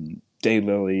mushrooms and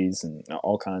daylilies and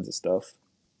all kinds of stuff.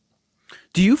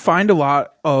 Do you find a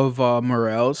lot of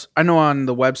morels? I know on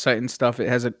the website and stuff it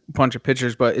has a bunch of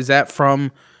pictures, but is that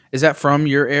from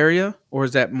your area, or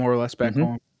is that more or less back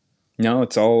home? No,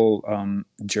 it's all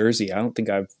Jersey. I don't think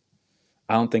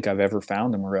I've ever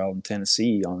found a morel in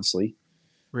Tennessee, honestly.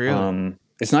 Really?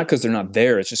 It's not because they're not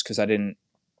there. It's just because I didn't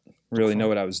really know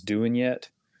what I was doing yet.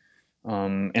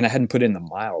 And I hadn't put in the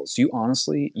miles. You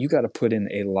got to put in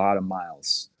a lot of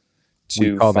miles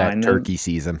to We call that find them. turkey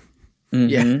season.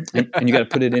 Yeah. And you got to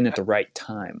put it in at the right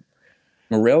time.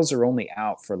 Morels are only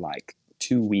out for like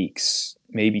 2 weeks,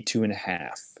 maybe 2.5.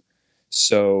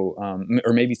 So,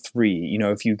 or maybe 3,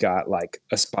 if you got like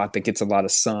a spot that gets a lot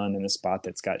of sun and a spot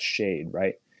that's got shade,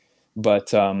 right? But,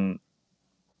 so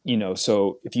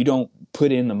if you don't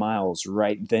put in the miles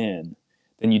right then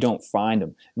you don't find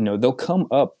them. They'll come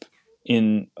up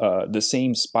in the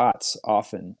same spots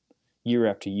often year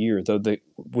after year, though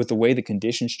with the way the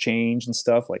conditions change and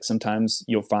stuff, like sometimes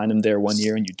you'll find them there one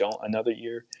year and you don't another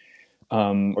year.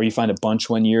 Or you find a bunch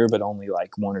one year, but only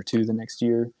like 1 or 2 the next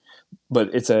year. But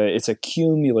it's a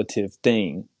cumulative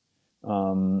thing,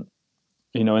 and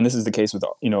this is the case with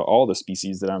all the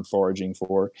species that I'm foraging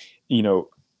for. You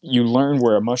learn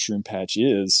where a mushroom patch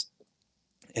is,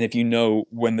 and if you know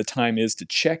when the time is to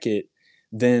check it,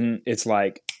 then it's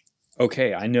like,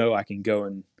 okay, I know I can go,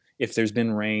 and if there's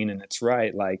been rain and it's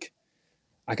right, like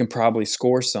I can probably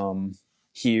score some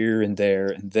here and there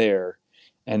and there.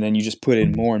 And then you just put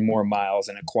in more and more miles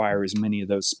and acquire as many of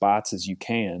those spots as you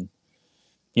can.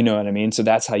 You know what I mean? So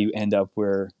that's how you end up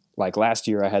where, like last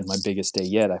year, I had my biggest day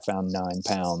yet. I found 9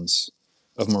 pounds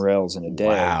of morels in a day.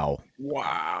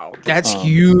 Wow. That's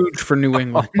huge for New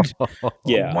England.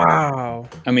 Yeah. Wow.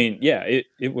 I mean, yeah,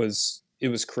 it was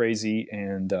crazy.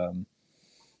 And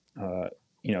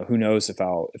Who knows if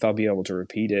I'll be able to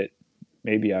repeat it.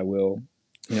 Maybe I will.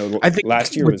 I think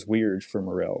Last year was weird for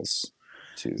morels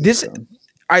too. this So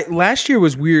last year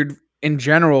was weird in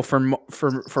general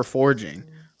for foraging.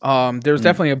 There was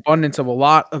definitely abundance of a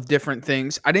lot of different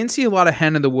things. I didn't see a lot of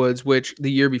hen in the woods, which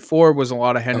the year before was a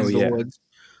lot of hen oh in the yeah, woods.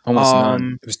 almost none.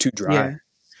 Um, It was too yeah, dry.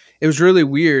 it was really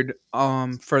weird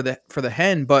for the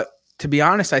hen. But to be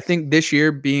honest, I think this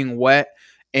year being wet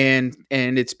and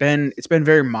it's been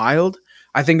very mild.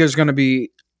 I think there's going to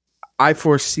be. I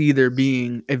foresee there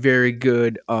being a very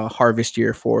good harvest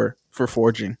year for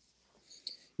foraging.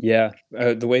 Yeah,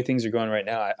 the way things are going right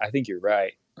now, I think you're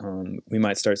right. We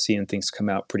might start seeing things come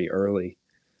out pretty early.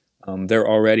 They're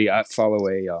already. I follow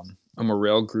a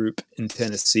morel group in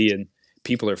Tennessee, and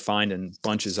people are finding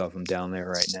bunches of them down there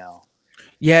right now.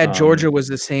 Yeah, Um, Georgia was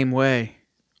the same way.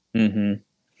 hmm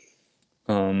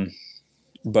um,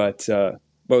 but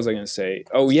what was I going to say?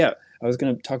 Oh yeah, I was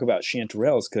going to talk about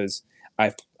chanterelles because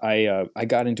I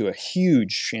got into a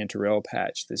huge chanterelle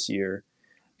patch this year,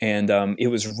 and it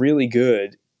was really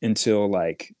good until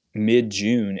like mid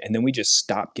June, and then we just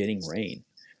stopped getting rain.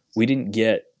 We didn't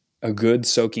get a good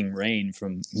soaking rain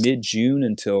from mid June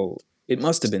until it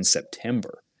must have been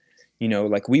September.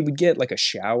 Like we would get like a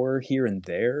shower here and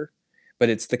there, but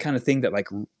it's the kind of thing that like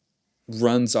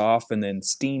runs off and then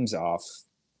steams off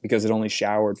because it only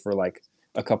showered for like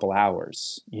a couple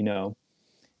hours.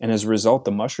 And as a result,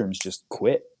 the mushrooms just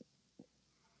quit.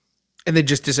 And they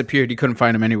just disappeared. You couldn't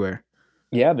find them anywhere.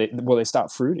 Yeah, they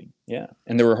stopped fruiting. Yeah,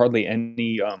 and there were hardly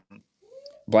any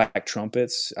black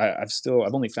trumpets. I've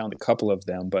only found a couple of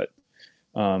them, but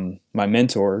my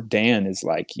mentor Dan is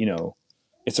like,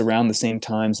 it's around the same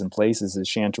times and places as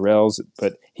chanterelles,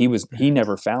 but he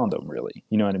never found them really.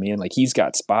 You know what I mean? Like he's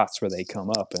got spots where they come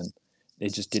up, and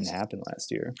it just didn't happen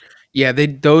last year. Yeah,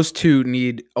 those two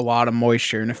need a lot of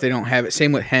moisture, and if they don't have it,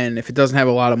 same with hen. If it doesn't have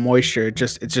a lot of moisture,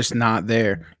 it's just not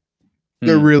there.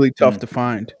 They're Hmm. really tough Hmm. to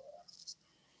find.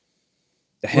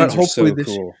 The But hens are hopefully so this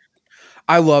cool.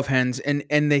 I love hens, and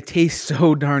they taste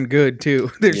so darn good too.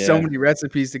 There's so Yeah, many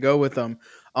recipes to go with them.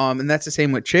 And that's the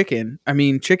same with chicken. I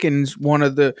mean, chicken's one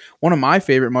of my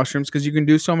favorite mushrooms because you can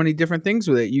do so many different things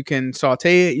with it. You can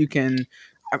saute it.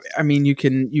 I mean, you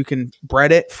can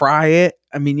bread it, fry it.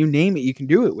 I mean, you name it, you can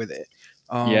do it with it.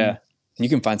 yeah. Um, You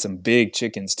can find some big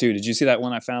chickens too. Did you see that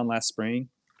one I found last spring?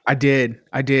 I did.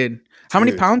 How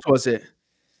many Dude, pounds was it?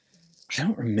 I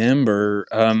don't remember.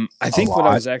 I A think what I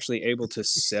lot. was actually able to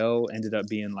sell ended up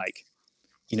being like,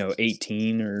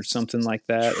 18 or something like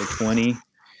that, or 20.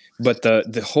 But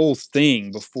the whole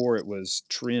thing before it was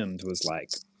trimmed was like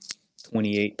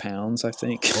 28 pounds, I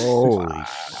think. Holy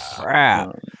crap.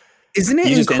 um, Isn't it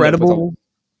you just end up with incredible?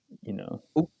 you know,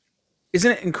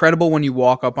 Isn't it incredible when you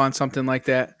walk up on something like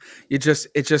that? It's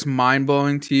just mind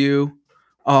blowing to you.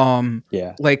 Um,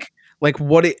 yeah. like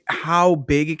how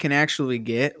big it can actually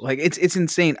get. Like it's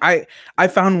insane. I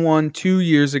found one 2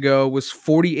 years ago was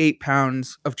 48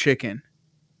 pounds of chicken.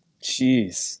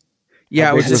 Jeez. How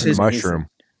Yeah, it big was was just the his, mushroom?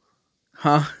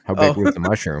 huh? How big Oh, was the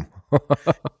mushroom?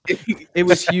 it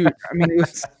was huge. I mean, it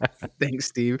was. Thanks,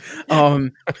 Steve.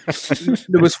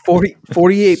 It was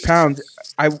 48 pounds.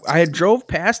 I had drove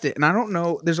past it, and I don't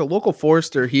know. There's a local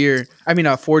forester here. I mean,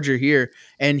 a forager here,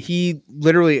 and he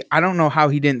literally. I don't know how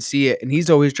he didn't see it, and he's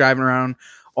always driving around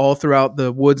all throughout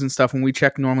the woods and stuff. And we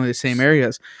check normally the same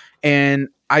areas, and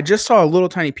I just saw a little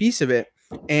tiny piece of it,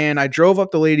 and I drove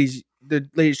up the lady's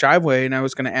driveway, and I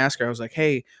was going to ask her. I was like,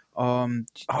 "Hey, Oh,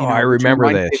 I would you remember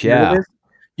mind this. getting rid of Yeah. this?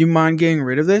 You mind getting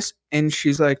rid of this?" And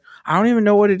she's like, "I don't even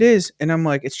know what it is." And I'm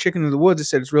like, "It's chicken in the woods." I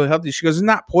said, "It's really healthy." She goes, "It's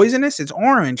not poisonous. It's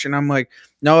orange." And I'm like,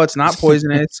 "No, it's not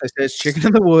poisonous." I said, "It's chicken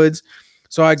in the woods."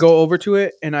 So I go over to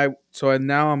it, and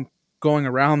now I'm going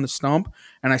around the stump,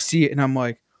 and I see it, and I'm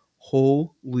like,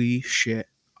 "Holy shit.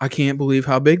 I can't believe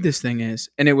how big this thing is."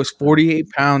 And it was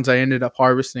 48 pounds I ended up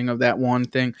harvesting of that one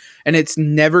thing. And it's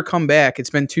never come back.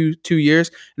 It's been two years,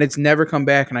 and it's never come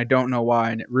back, and I don't know why.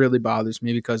 And it really bothers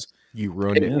me because You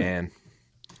ruined it, Yeah. man.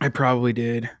 I probably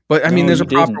did. But I mean, No, there's you a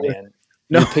proper didn't, way. man.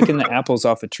 No. You're picking the apples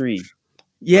off a tree.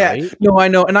 Yeah, Right? no, I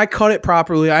know, and I cut it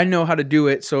properly. I know how to do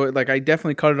it, so like I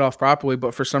definitely cut it off properly.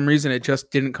 But for some reason, it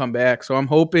just didn't come back. So I'm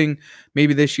hoping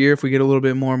maybe this year, if we get a little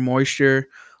bit more moisture,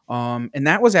 and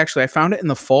that was actually I found it in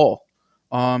the fall.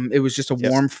 It was just a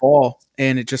Yep. warm fall,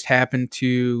 and it just happened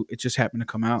to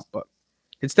come out. But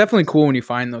it's definitely cool when you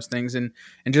find those things and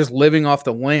just living off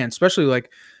the land, especially like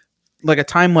a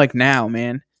time like now,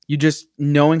 man. You just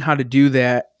knowing how to do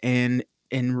that and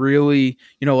really,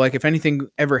 like if anything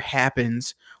ever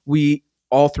happens, we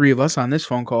all three of us on this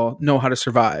phone call know how to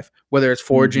survive, whether it's Hmm.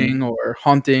 foraging or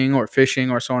hunting or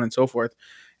fishing or so on and so forth.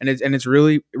 and it's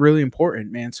really really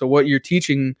important, man. So what you're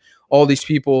teaching all these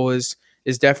people is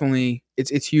definitely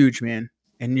it's huge, man.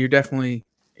 And you're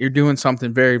doing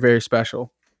something very very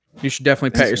special. You should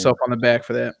definitely pat Thanks, man. yourself on the back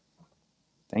for that.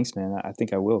 Thanks, man. I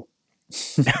think I will.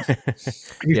 You Yeah,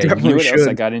 You know definitely what else should.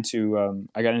 I got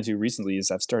into recently is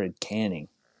I've started canning.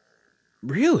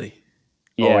 Really?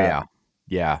 Oh Yeah.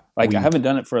 yeah. Like I haven't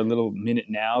done it for a little minute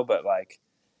now, but like,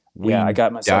 yeah, I We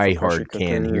got myself a die pressure hard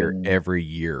can cooker here and every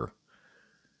year.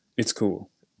 it's cool.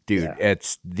 Dude, Yeah.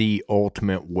 it's the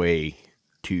ultimate way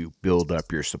to build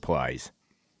up your supplies.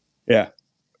 Yeah.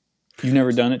 You've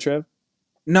never done it, Trev?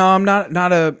 No, I'm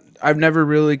not a. I've never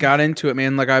really got into it,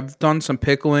 man. Like I've done some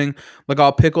pickling. Like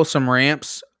I'll pickle some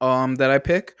ramps, that I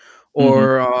pick,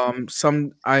 or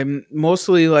some. I'm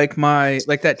mostly like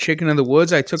like that chicken in the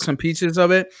woods. I took some pieces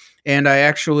of it and I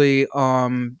actually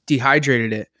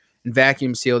dehydrated it and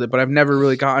vacuum sealed it. But I've never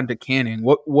really gotten to canning.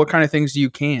 What kind of things do you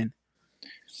can?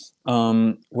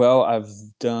 Well, I've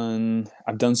done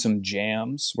some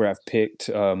jams where I've picked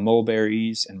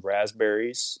mulberries and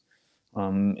raspberries,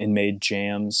 and made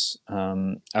jams.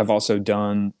 I've also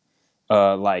done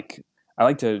like I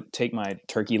like to take my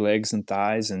turkey legs and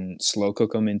thighs and slow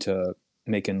cook them into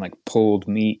making like pulled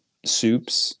meat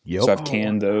soups. Yep. So I've Oh,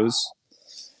 canned those.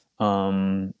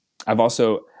 I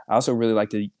also really like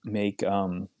to make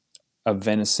a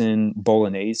venison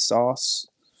bolognese sauce.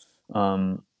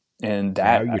 And Now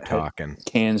that you're talking.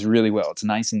 cans really well. It's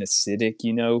nice and acidic,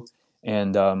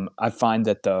 and I find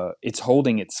that it's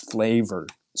holding its flavor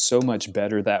so much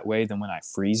better that way than when I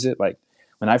freeze it. Like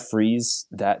when I freeze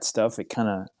that stuff, it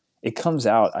comes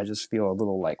out. I just feel a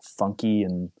little like funky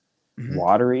and mhm.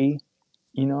 watery.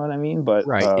 You know what I mean? But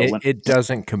Right. It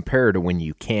doesn't compare to when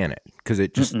you can it because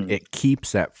it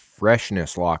keeps that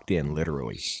freshness locked in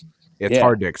literally. It's Yeah.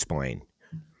 hard to explain.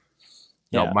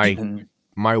 Yeah. Now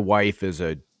my wife is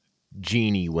a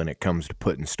genie when it comes to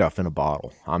putting stuff in a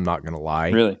bottle. I'm not gonna lie.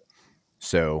 Really?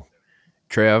 So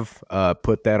Trev,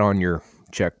 put that on your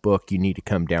checkbook. You need to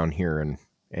come down here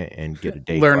and get a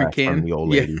day Learn a class from can. the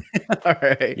old Yeah. lady All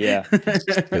right. Yeah.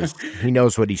 because he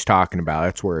knows what he's talking about.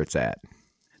 That's where it's at.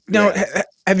 Now, Yeah.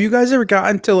 have you guys ever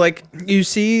gotten to like you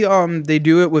see they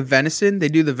do it with venison? They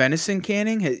do the venison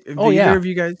canning. Have Oh, either yeah. of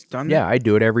you guys done Yeah, that? I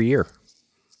do it every year.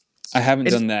 I haven't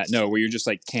And- done that. No, where you're just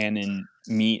like canning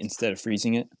meat instead of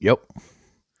freezing it. Yep.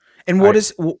 And I-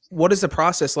 what is the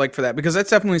process like for that? Because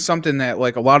that's definitely something that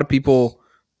like a lot of people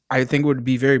I think would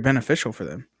be very beneficial for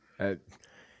them.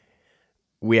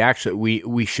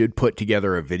 we should put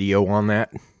together a video on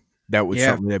that. That would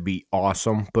Yeah. something that'd be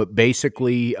awesome. But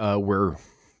basically, we're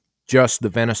just the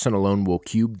venison alone will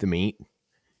cube the meat,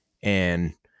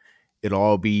 and it'll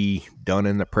all be done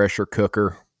in the pressure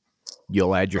cooker.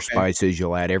 You'll add your Okay. spices.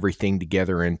 You'll add everything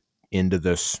together into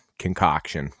this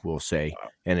concoction, we'll say,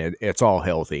 and it's all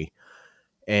healthy.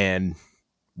 And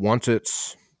once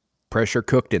it's pressure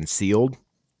cooked and sealed,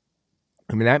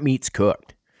 I mean that meat's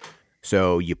cooked.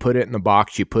 So you put it in the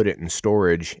box, you put it in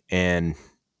storage, and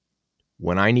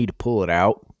when I need to pull it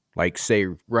out, like say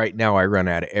right now I run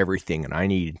out of everything and I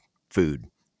need food,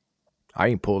 I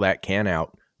can pull that can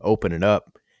out, open it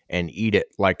up, and eat it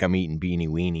like I'm eating beanie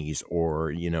weenies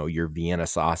or, your Vienna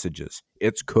sausages.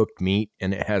 It's cooked meat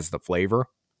and it has the flavor.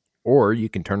 Or you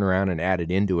can turn around and add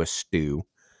it into a stew,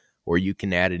 or you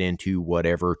can add it into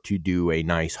whatever to do a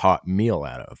nice hot meal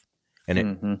out of.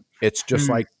 And it's just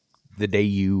like the day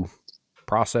you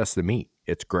process the meat.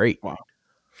 It's great. Wow.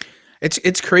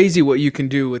 It's crazy what you can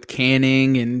do with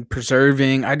canning and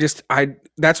preserving.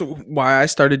 That's why I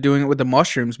started doing it with the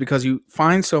mushrooms, because you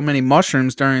find so many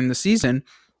mushrooms during the season.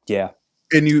 Yeah.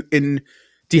 And in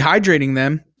dehydrating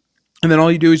them, and then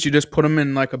all you do is you just put them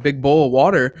in like a big bowl of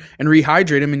water and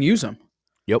rehydrate them and use them.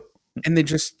 Yep. And they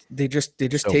just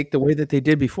So- take the way that they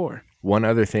did before. One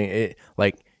other thing,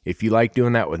 like if you like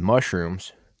doing that with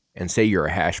mushrooms, and say you're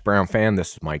a hash brown fan,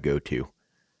 this is my go-to.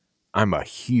 I'm a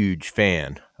huge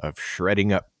fan of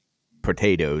shredding up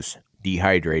potatoes,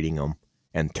 dehydrating them,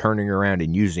 and turning around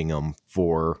and using them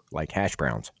for like hash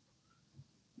browns.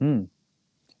 Are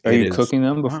It you is- cooking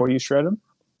them before you shred them?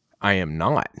 I am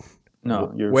not.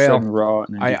 No, you're Well, shredding raw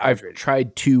and then I've dehydrating.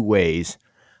 tried two ways.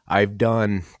 I've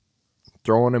done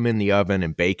throwing them in the oven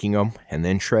and baking them, and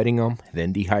then shredding them,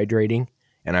 then dehydrating.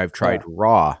 And I've tried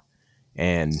raw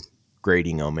and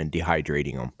grating them and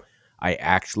dehydrating them. I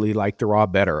actually like the raw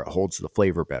better. It holds the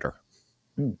flavor better.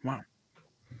 Wow.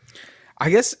 I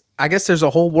guess there's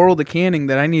a whole world of canning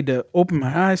that I need to open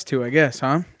my eyes to, I guess,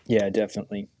 huh? Yeah,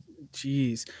 definitely.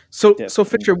 Jeez. So Definitely.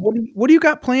 Fisher, what do you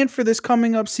got planned for this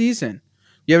coming up season?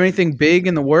 You have anything big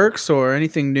in the works or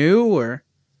anything new or?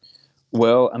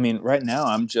 Well, I mean, right now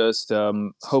I'm just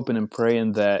hoping and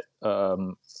praying that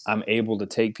I'm able to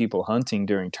take people hunting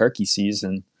during turkey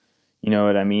season. You know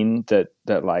what I mean?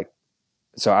 That like,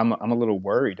 so I'm a little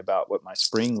worried about what my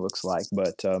spring looks like,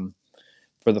 but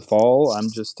for the fall,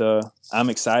 I'm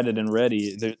excited and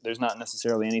ready. There's not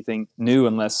necessarily anything new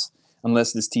unless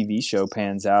this TV show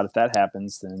pans out. If that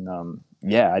happens, then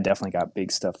yeah, I definitely got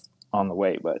big stuff on the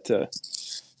way. But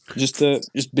just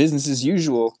business as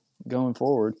usual going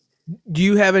forward. Do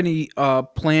you have any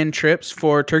planned trips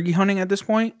for turkey hunting at this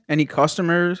point? Any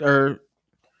customers or Yeah,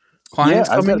 clients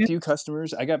I've got coming a in? few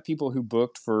customers. I got people who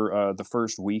booked for the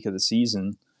first week of the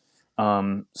season.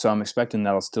 So I'm expecting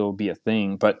that'll still be a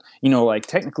thing. But, like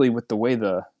technically with the way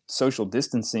the social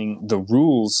distancing, the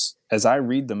rules, as I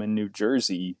read them in New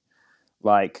Jersey,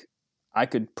 like I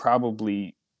could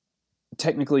probably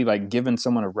technically, like, giving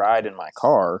someone a ride in my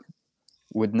car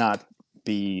would not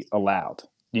be allowed.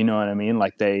 You know what I mean?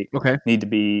 Like they Okay. need to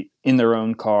be in their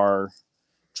own car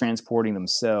transporting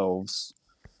themselves.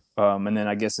 And then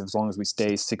I guess as long as we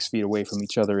stay 6 feet away from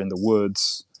each other in the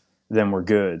woods, then we're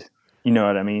good. You know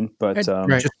what I mean? But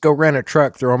Right. Just go rent a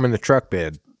truck, throw them in the truck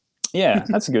bed. yeah,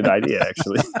 that's a good idea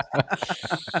actually.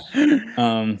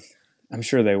 I'm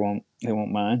sure they won't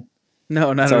mind.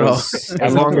 No, not So at all. I As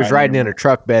loved long as riding in a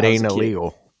truck bed when I was ain't a kid.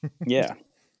 illegal. Yeah.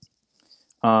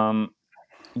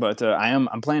 But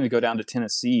I'm planning to go down to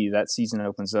Tennessee. That season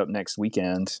opens up next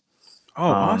weekend. Oh,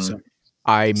 awesome.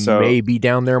 I So- may be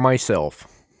down there myself.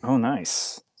 Oh,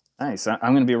 nice. I'm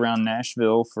going to be around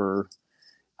Nashville for,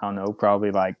 I don't know,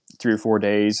 probably like 3 or 4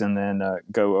 days, and then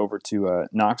go over to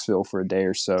Knoxville for a day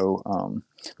or so.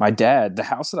 My dad, the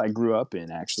house that I grew up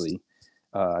in, actually,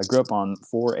 I grew up on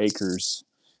 4 acres,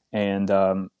 and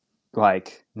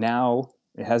like now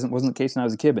it wasn't the case when I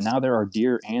was a kid, but now there are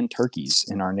deer and turkeys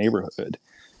in our neighborhood.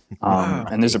 Wow.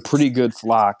 And there's a pretty good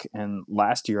flock. And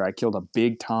last year I killed a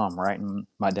big tom right in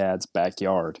my dad's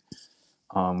backyard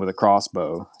with a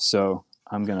crossbow. So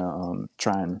I'm gonna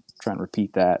try and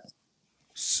repeat that.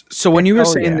 So when you were Oh,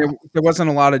 saying yeah. there wasn't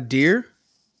a lot of deer,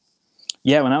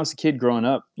 Yeah, when I was a kid growing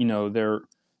up,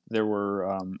 there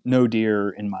were no deer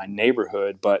in my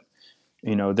neighborhood, but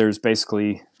there's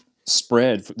basically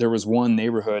spread. There was one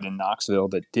neighborhood in Knoxville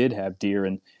that did have deer,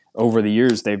 and over the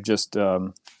years they've just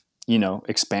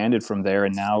expanded from there,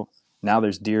 and now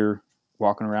there's deer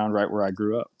walking around right where I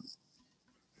grew up.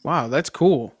 wow, that's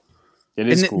cool. It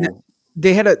is And cool.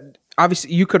 they had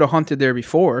obviously you could have hunted there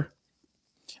before.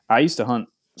 I used to hunt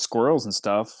squirrels and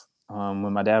stuff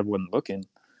when my dad wasn't looking.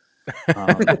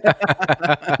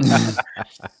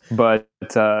 But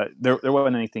there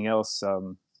wasn't anything else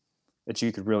that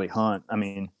you could really hunt. I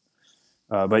mean,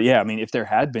 but yeah, I mean, if there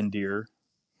had been deer,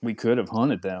 we could have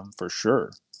hunted them for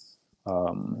sure.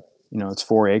 It's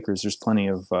 4 acres. There's plenty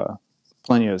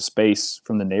of space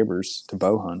from the neighbors to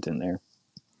bow hunt in there.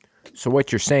 So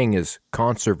what you're saying is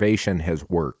conservation has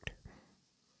worked.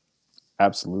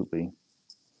 Absolutely.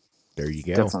 There you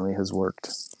go. Definitely has worked.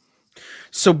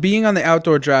 So being on the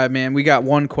outdoor drive, man, we got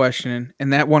one question,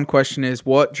 and that one question is,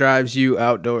 what drives you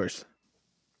outdoors?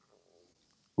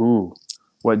 Ooh,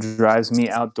 what drives me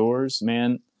outdoors,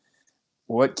 man?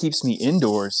 What keeps me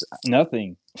indoors?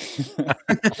 Nothing.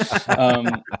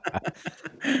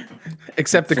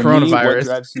 Except the For me, what coronavirus.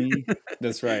 drives me?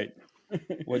 That's right.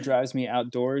 What drives me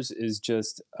outdoors is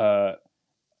just a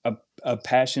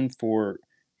passion for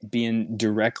being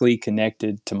directly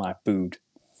connected to my food.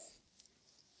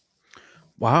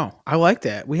 Wow, I like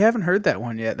that. We haven't heard that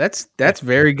one yet. That's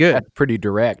very good. That's pretty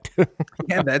direct.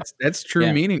 Yeah, that's true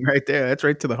Yeah. meaning right there. That's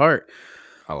right to the heart.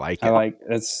 I like it. I like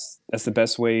that's the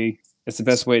best way. It's the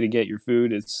best way to get your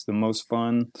food. It's the most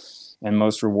fun and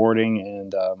most rewarding,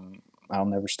 and I'll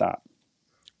never stop.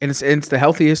 And it's the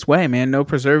healthiest way, man. No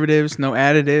preservatives, no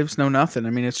additives, no nothing. I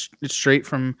mean, it's straight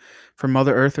from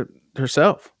Mother Earth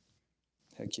herself.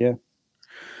 Heck yeah.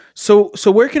 So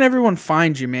where can everyone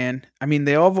find you, man? I mean,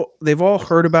 they've all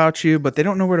heard about you, but they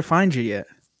don't know where to find you yet.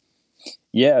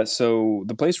 Yeah, so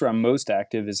the place where I'm most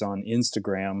active is on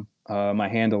Instagram. My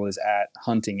handle is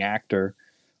 @huntingactor.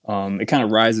 It kind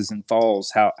of rises and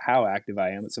falls how active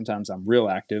I am, but sometimes I'm real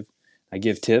active. I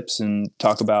give tips and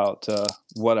talk about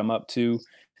what I'm up to.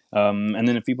 And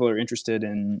then if people are interested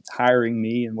in hiring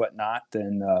me and whatnot,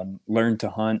 then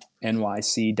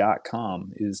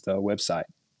learntohuntnyc.com is the website.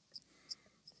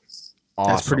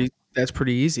 Awesome. That's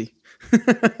pretty easy.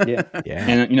 Yeah. Yeah.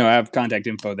 And, I have contact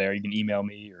info there. You can email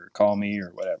me or call me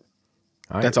or whatever.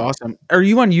 That's awesome. Are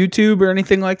you on YouTube or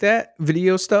anything like that?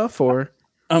 Video stuff or?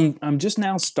 I'm just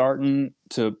now starting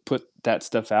to put that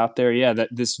stuff out there. Yeah,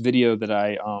 this video that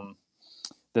I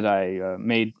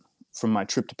made from my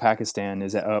trip to Pakistan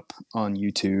is up on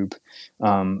YouTube.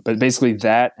 But basically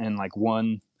that and like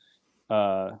one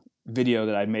video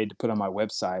that I made to put on my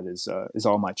website is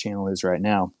all my channel is right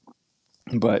now.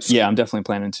 But yeah, I'm definitely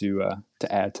planning to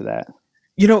add to that.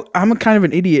 You know, I'm a kind of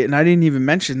an idiot, and I didn't even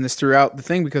mention this throughout the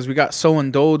thing because we got so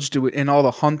indulged in all the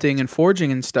hunting and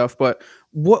foraging and stuff. But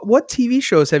what TV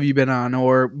shows have you been on,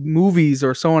 or movies,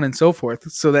 or so on and so forth,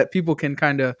 so that people can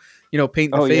kind of,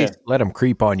 paint the Oh face? yeah, Let them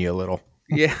creep on you a little.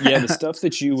 Yeah, yeah. The stuff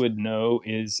that you would know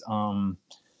is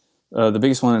the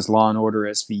biggest one is Law and Order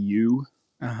SVU.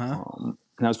 uh-huh. And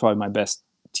that was probably my best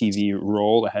TV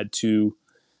role. I had 2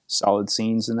 solid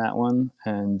scenes in that one,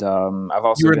 and I've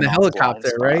also You were in been the on Blind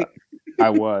helicopter, right? Spot. I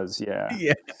was, yeah.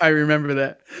 Yeah, I remember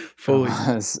that fully.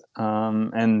 I was,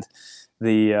 and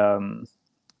the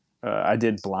I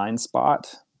did Blind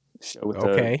Spot show with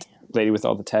Okay. the lady with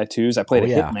all the tattoos. I played Oh, a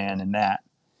yeah. hitman in that.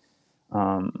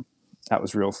 That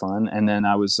was real fun. And then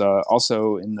I was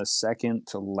also in the second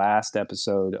to last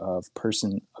episode of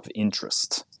Person of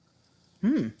Interest.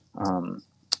 And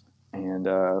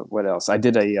what else? I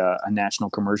did a national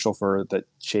commercial for the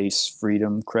Chase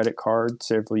Freedom credit card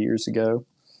several years ago.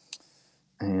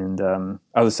 And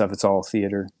other stuff, it's all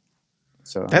theater.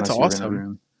 So That's unless you're in a awesome.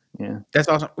 room, yeah. That's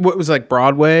awesome. What was like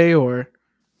Broadway or?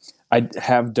 I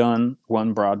have done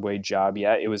one Broadway job.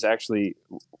 Yeah, it was actually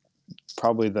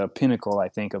probably the pinnacle, I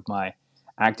think, of my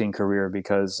acting career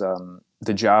because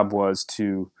the job was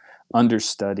to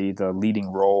understudy the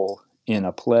leading role in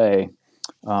a play.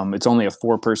 It's only a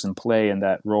 4-person play, and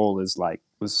that role was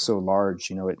so large.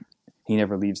 He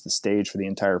never leaves the stage for the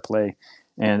entire play.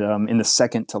 And in the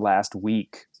second to last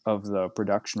week of the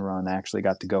production run, I actually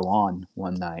got to go on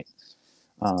one night.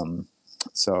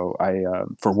 So I,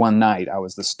 for one night, I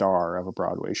was the star of a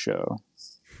Broadway show.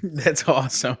 That's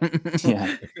awesome.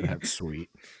 Yeah, That's sweet.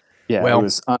 yeah, Well- it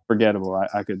was unforgettable.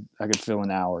 I could fill an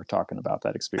hour talking about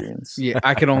that experience. Yeah,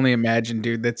 I could only imagine,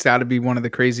 dude. That's got to be one of the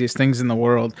craziest things in the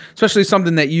world, especially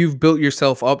something that you've built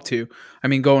yourself up to. I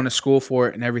mean, going to school for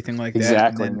it and everything like that.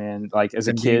 Exactly, and man. Like as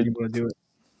a then being kid, able to do it.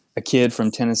 a kid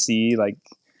from Tennessee, like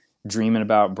dreaming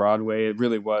about Broadway, it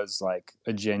really was like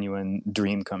a genuine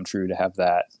dream come true to have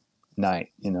that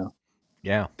night.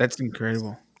 Yeah. That's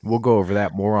incredible. We'll go over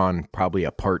that more on probably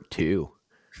a part 2.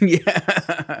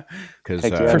 Yeah, Because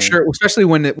Heck yeah. for sure. Especially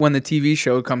when the TV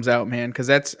show comes out, man.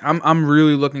 Because I'm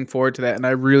really looking forward to that, and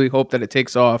I really hope that it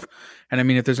takes off. And I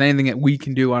mean, if there's anything that we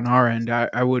can do on our end,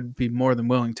 I would be more than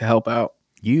willing to help out.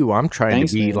 I'm trying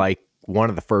Thanks, to be man. like one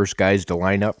of the first guys to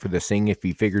line up for this thing if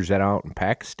he figures that out in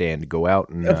Pakistan to go out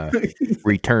and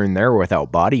return there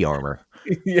without body armor.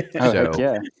 Yeah. Oh, So, heck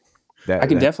yeah. That, I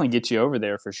can that- definitely get you over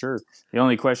there for sure. The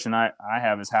only question I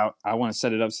have is how I want to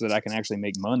set it up so that I can actually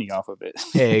make money off of it.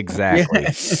 Exactly. Yeah.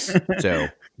 So,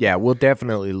 yeah, we'll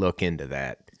definitely look into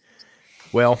that.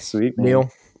 Well, Sweet, man.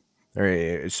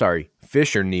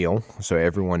 Fisher Neil, so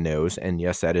everyone knows. And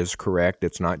yes, that is correct.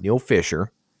 It's not Neil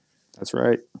Fisher. That's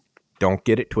right. Don't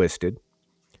get it twisted.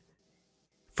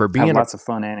 For I have being lots of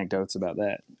fun anecdotes about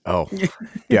that.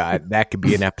 yeah, that could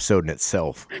be an episode in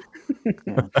itself.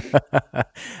 Yeah.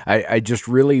 I just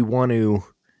really want to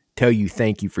tell you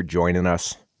thank you for joining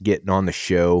us, getting on the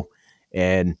show.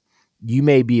 And you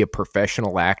may be a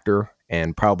professional actor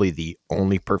and probably the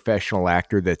only professional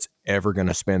actor that's ever going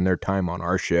to spend their time on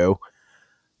our show.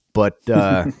 But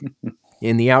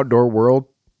in the outdoor world,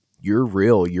 you're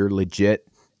real, you're legit.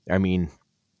 I mean,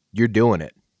 you're doing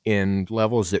it in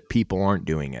levels that people aren't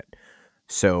doing it.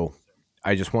 So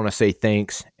I just want to say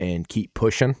thanks and keep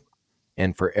pushing.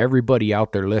 And for everybody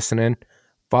out there listening,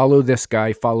 follow this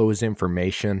guy, follow his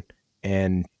information,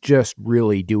 and just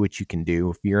really do what you can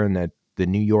do. If you're in the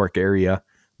New York area,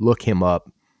 look him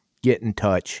up, get in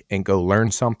touch, and go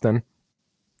learn something.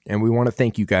 And we want to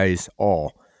thank you guys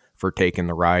all for taking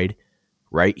the ride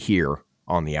right here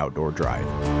on the Outdoor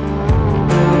Drive.